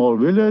in a small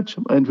village,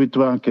 and we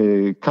drank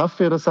a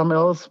coffee or something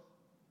else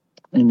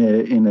in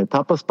a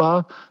tapas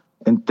bar.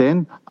 And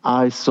then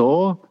I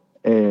saw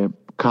a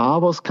car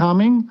was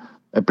coming,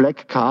 a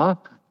black car,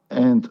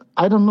 and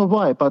I don't know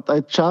why, but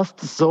I just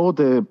saw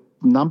the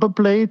number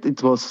plate.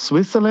 It was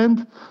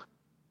Switzerland,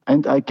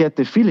 and I get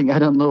the feeling, I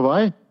don't know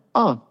why,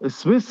 a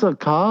Swiss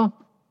car,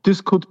 this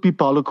could be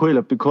Paulo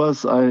Coelho,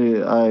 because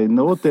I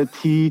know that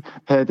he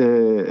had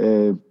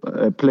a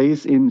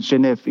place in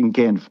Genève, in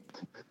Genf.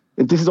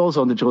 And this is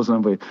also on the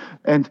Jerusalem Way.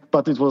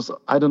 But it was,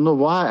 I don't know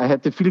why, I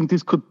had the feeling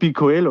this could be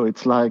Coelho.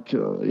 It's like,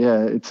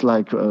 it's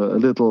like a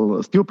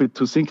little stupid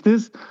to think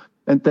this.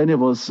 And then I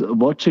was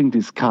watching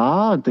this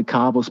car, and the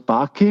car was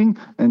parking,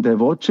 and I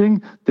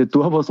watching, the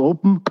door was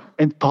open,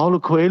 and Paulo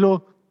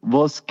Coelho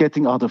was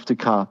getting out of the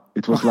car.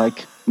 It was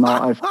like,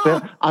 now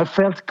I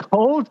felt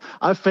cold.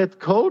 I felt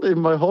cold in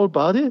my whole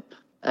body.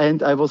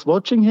 And I was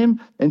watching him,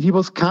 and he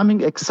was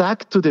coming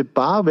exact to the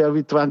bar where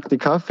we drank the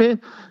coffee.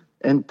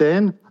 And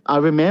then I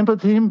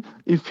remembered him,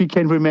 if he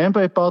can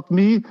remember about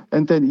me.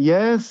 And then,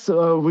 yes,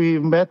 we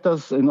met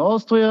us in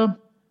Austria.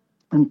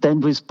 And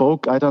then we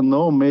spoke, I don't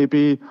know,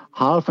 maybe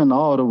half an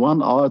hour or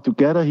 1 hour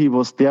together. He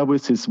was there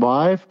with his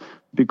wife,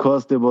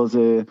 because there was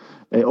a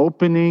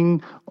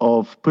opening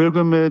of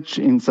pilgrimage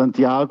in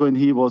Santiago, and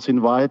he was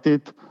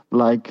invited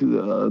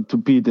to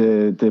be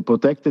the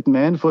protected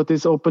man for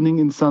this opening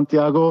in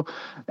Santiago.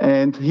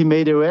 And he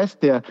made a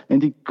rest there,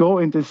 and he go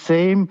in the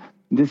same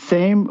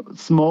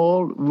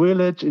small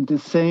village, in the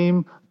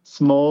same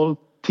small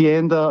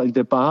tienda, in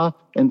the bar,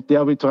 and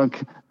there we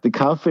drank the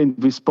coffee and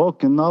we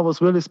spoke. And now it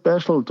was really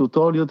special to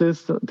tell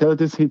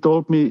this. He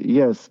told me,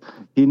 yes,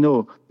 he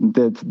know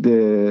that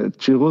the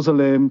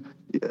Jerusalem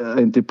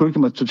and the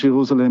pilgrimage to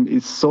Jerusalem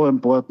is so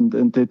important,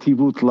 and that he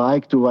would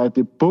like to write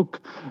a book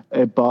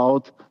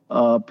about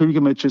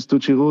pilgrimages to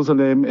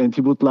Jerusalem, and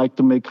he would like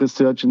to make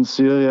research in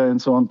Syria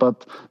and so on.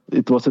 But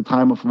it was a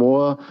time of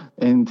war,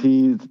 and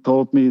he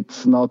told me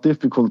it's now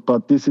difficult,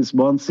 but this is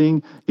one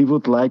thing he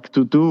would like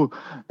to do.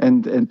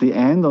 And at the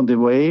end, on the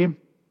way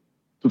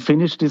to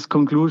finish this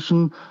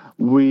conclusion,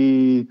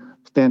 we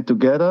stand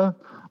together.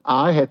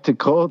 I had the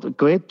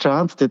great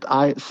chance that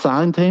I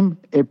signed him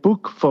a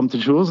book from the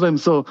Jerusalem.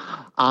 So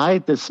I,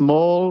 the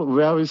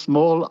very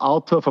small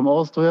author from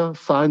Austria,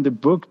 signed the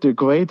book, the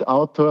great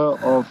author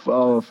of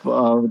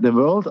the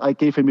world. I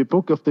gave him a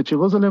book of the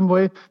Jerusalem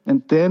Way,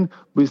 and then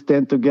we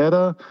stand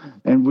together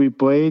and we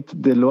prayed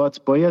the Lord's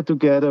Prayer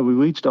together. We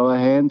reached our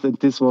hand, and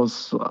this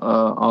was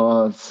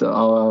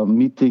our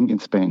meeting in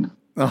Spain.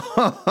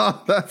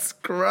 Oh, that's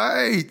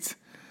great.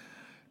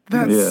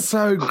 That's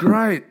so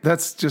great.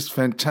 That's just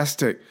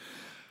fantastic.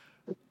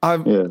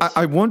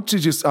 I want to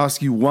just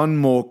ask you one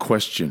more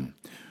question.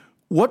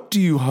 What do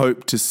you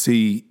hope to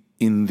see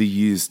in the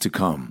years to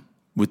come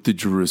with the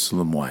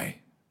Jerusalem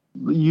Way?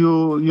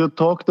 You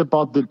talked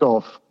about the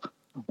dove.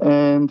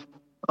 And,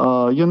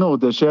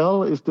 the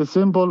shell is the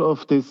symbol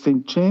of the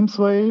St. James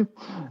Way.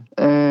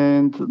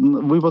 And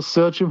we were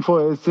searching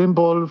for a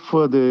symbol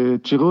for the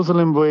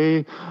Jerusalem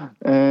Way.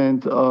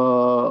 And,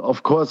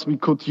 of course, we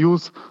could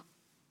use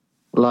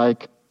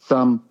like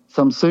some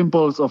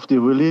symbols of the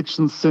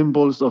religion,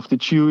 symbols of the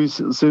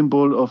Jewish,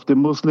 symbol of the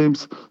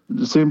Muslims,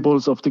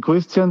 symbols of the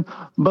Christian,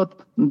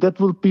 but that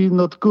would be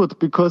not good,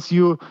 because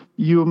you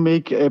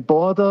make a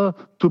border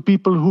to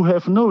people who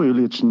have no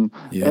religion.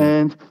 Yeah.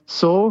 And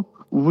so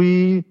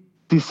we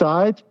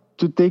decide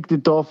to take the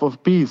Dove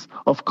of Peace.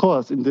 Of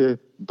course, in the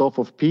Dove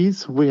of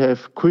Peace, we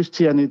have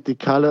Christianity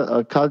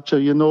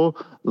culture,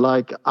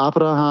 like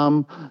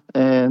Abraham,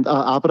 and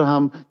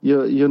Abraham,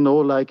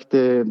 like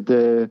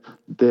the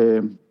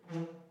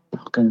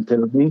how can I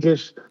tell in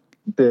English,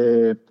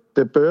 the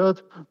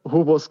bird who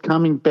was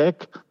coming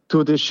back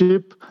to the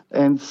ship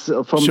and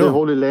from the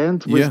Holy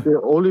Land with the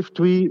olive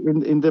tree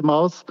in the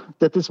mouth.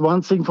 That is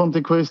one thing from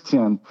the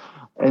Christian.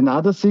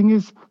 Another thing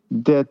is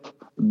that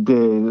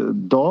the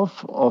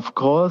dove, of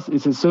course,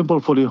 is a symbol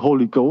for the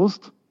Holy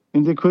Ghost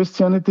in the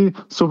Christianity.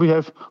 So we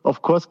have,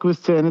 of course,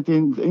 Christianity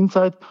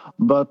inside,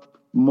 but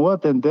more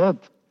than that,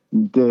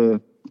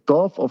 the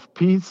dove of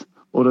peace,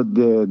 or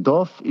the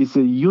dove, is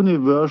a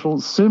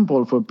universal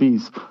symbol for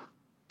peace.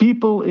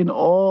 People in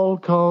all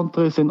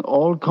countries, in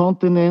all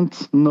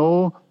continents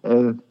know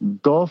a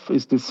dove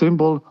is the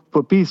symbol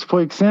for peace. For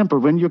example,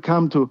 when you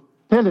come to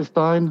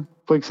Palestine,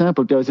 for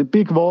example, there is a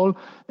big wall,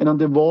 and on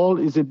the wall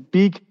is a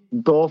big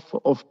dove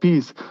of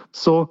peace.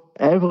 So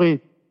every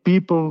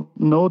people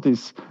know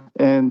this.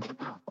 And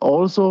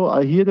also,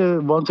 I hear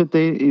once a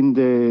day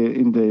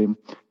in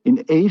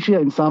Asia,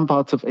 in some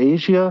parts of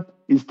Asia,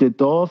 is the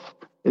dove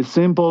a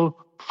symbol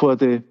for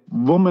the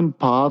woman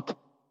part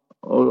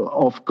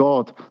of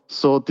God.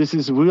 So this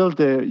is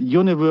the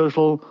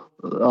universal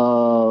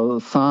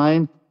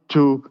sign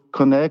to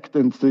connect,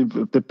 and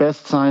the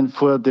best sign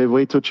for the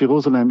way to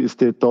Jerusalem is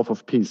the Dove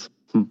of Peace.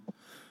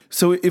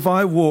 So if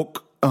I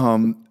walk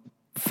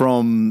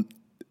from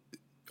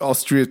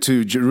Austria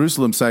to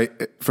Jerusalem, say,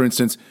 for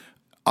instance,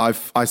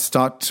 I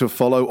start to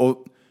follow, or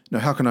no,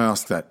 how can I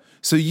ask that?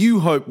 So you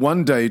hope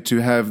one day to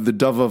have the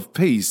Dove of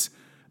Peace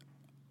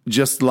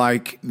just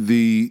like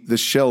the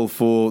shell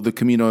for the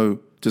Camino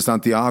de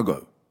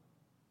Santiago.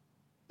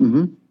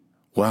 Mm-hmm.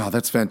 Wow,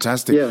 that's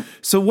fantastic. Yeah.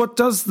 So what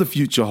does the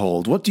future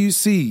hold? What do you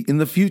see in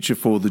the future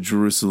for the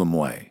Jerusalem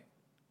Way?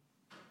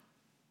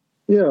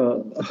 Yeah.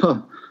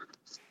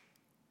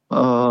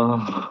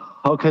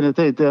 How can I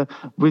say it?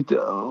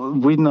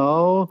 We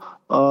now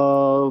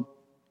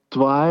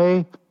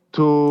try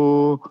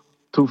to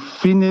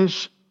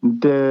finish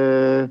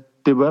the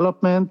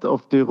development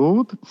of the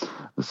route.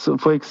 So,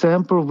 for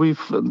example,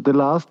 the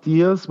last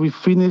years we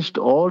finished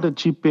all the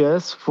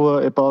GPS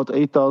for about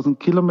 8,000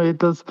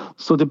 kilometers.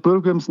 So the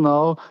pilgrims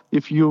now,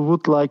 if you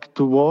would like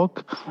to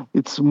walk,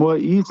 it's more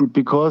easy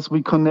because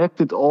we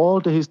connected all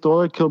the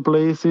historical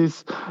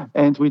places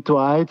and we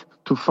tried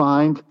to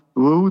find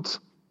routes,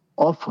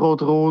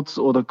 off-road routes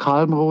or the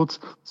calm routes.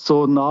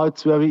 So now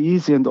it's very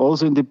easy. And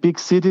also in the big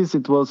cities,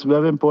 it was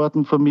very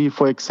important for me,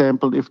 for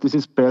example, if this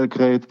is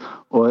Belgrade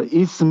or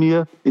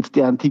Izmir, it's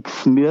the antique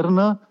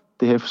Smyrna.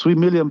 They have 3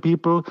 million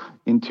people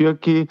in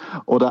Turkey,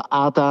 or the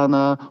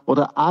Adana, or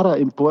the other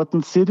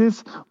important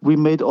cities. We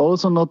made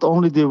also not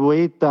only the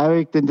way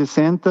direct in the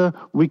center,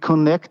 we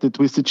connected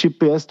with the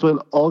GPS to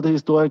all the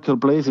historical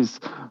places,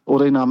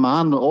 or in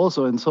Amman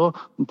also. And so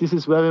this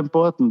is very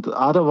important.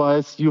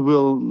 Otherwise, you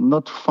will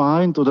not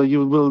find, or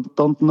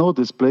don't know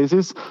these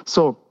places.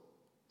 So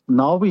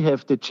now we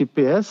have the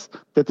GPS.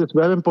 That is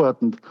very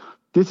important.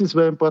 This is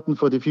very important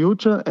for the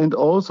future. And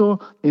also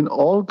in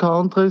all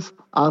countries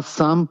are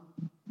some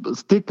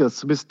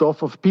stickers with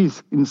Dove of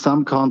Peace, in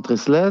some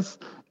countries less,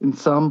 in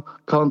some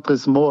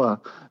countries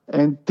more.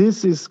 And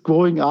this is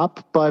growing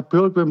up by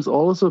pilgrims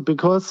also,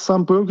 because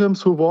some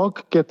pilgrims who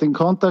walk get in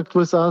contact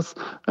with us,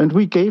 and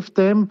we gave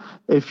them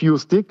a few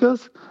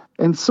stickers.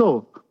 And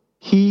so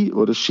he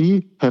or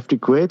she have the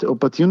great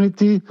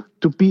opportunity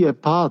to be a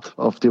part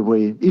of the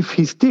way. If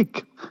he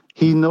stick,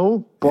 he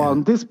know,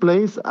 on this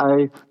place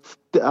I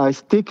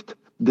sticked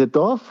the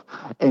dove,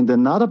 and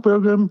another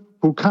pilgrim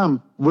who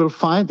come will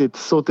find it.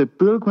 So the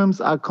pilgrims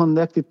are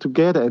connected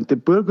together, and the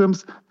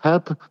pilgrims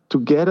help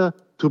together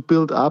to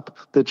build up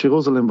the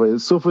Jerusalem Way.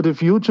 So for the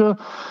future,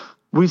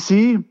 we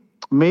see,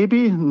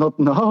 maybe not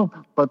now,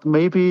 but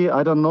maybe,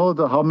 I don't know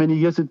how many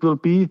years it will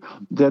be,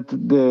 that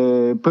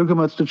the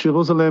pilgrimage to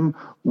Jerusalem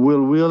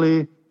will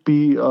really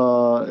be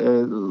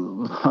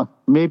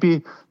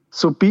maybe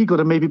so big,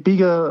 or maybe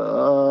bigger,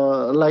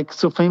 like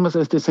so famous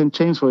as the St.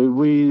 James Way.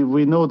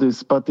 We know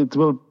this, but it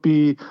will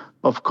be,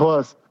 of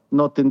course,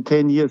 not in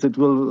 10 years. It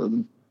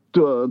will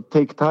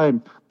take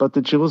time. But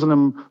the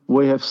Jerusalem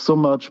Way has so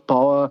much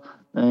power,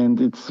 and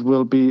it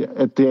will be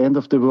at the end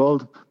of the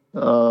world.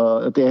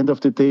 At the end of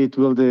the day, it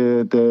will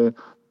the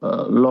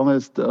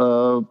longest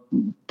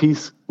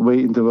peace way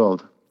in the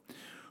world.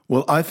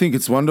 Well, I think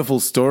it's a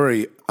wonderful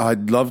story.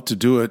 I'd love to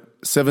do it.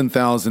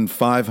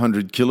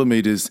 7,500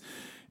 kilometers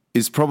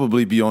is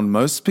probably beyond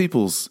most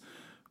people's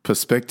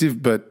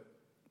perspective, but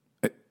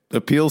it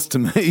appeals to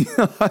me.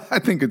 I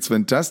think it's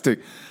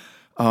fantastic.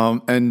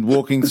 And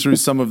walking through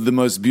some of the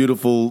most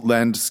beautiful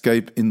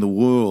landscape in the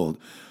world.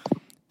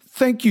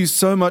 Thank you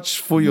so much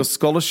for your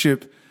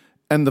scholarship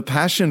and the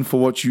passion for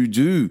what you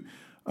do.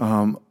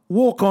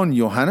 Walk on,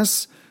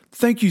 Johannes.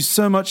 Thank you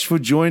so much for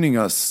joining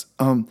us.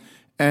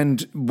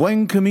 And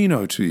buen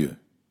camino to you.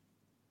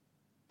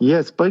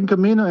 Yes, buen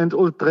camino and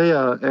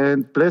ultrea,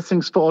 and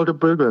blessings for all the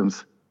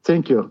pilgrims.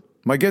 Thank you.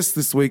 My guest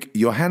this week,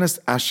 Johannes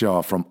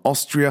Aschauer from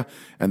Austria,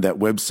 and that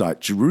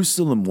website,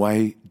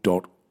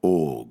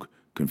 jerusalemway.org.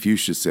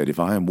 Confucius said, if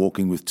I am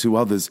walking with two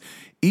others,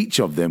 each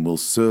of them will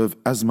serve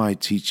as my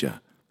teacher.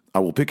 I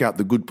will pick out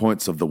the good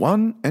points of the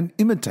one and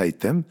imitate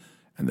them,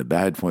 and the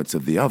bad points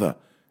of the other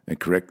and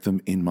correct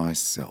them in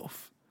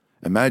myself.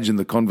 Imagine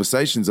the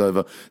conversations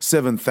over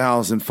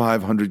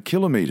 7,500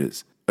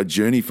 kilometers, a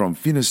journey from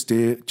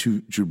Finisterre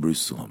to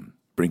Jerusalem.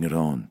 Bring it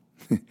on.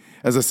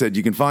 As I said,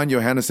 you can find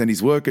Johannes and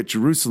his work at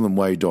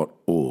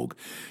jerusalemway.org.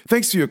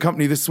 Thanks for your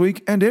company this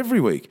week and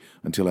every week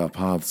until our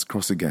paths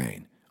cross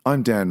again.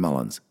 I'm Dan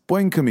Mullins.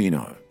 Buen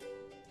camino.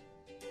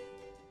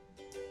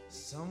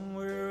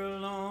 Somewhere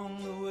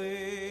along the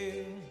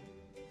way,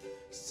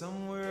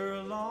 somewhere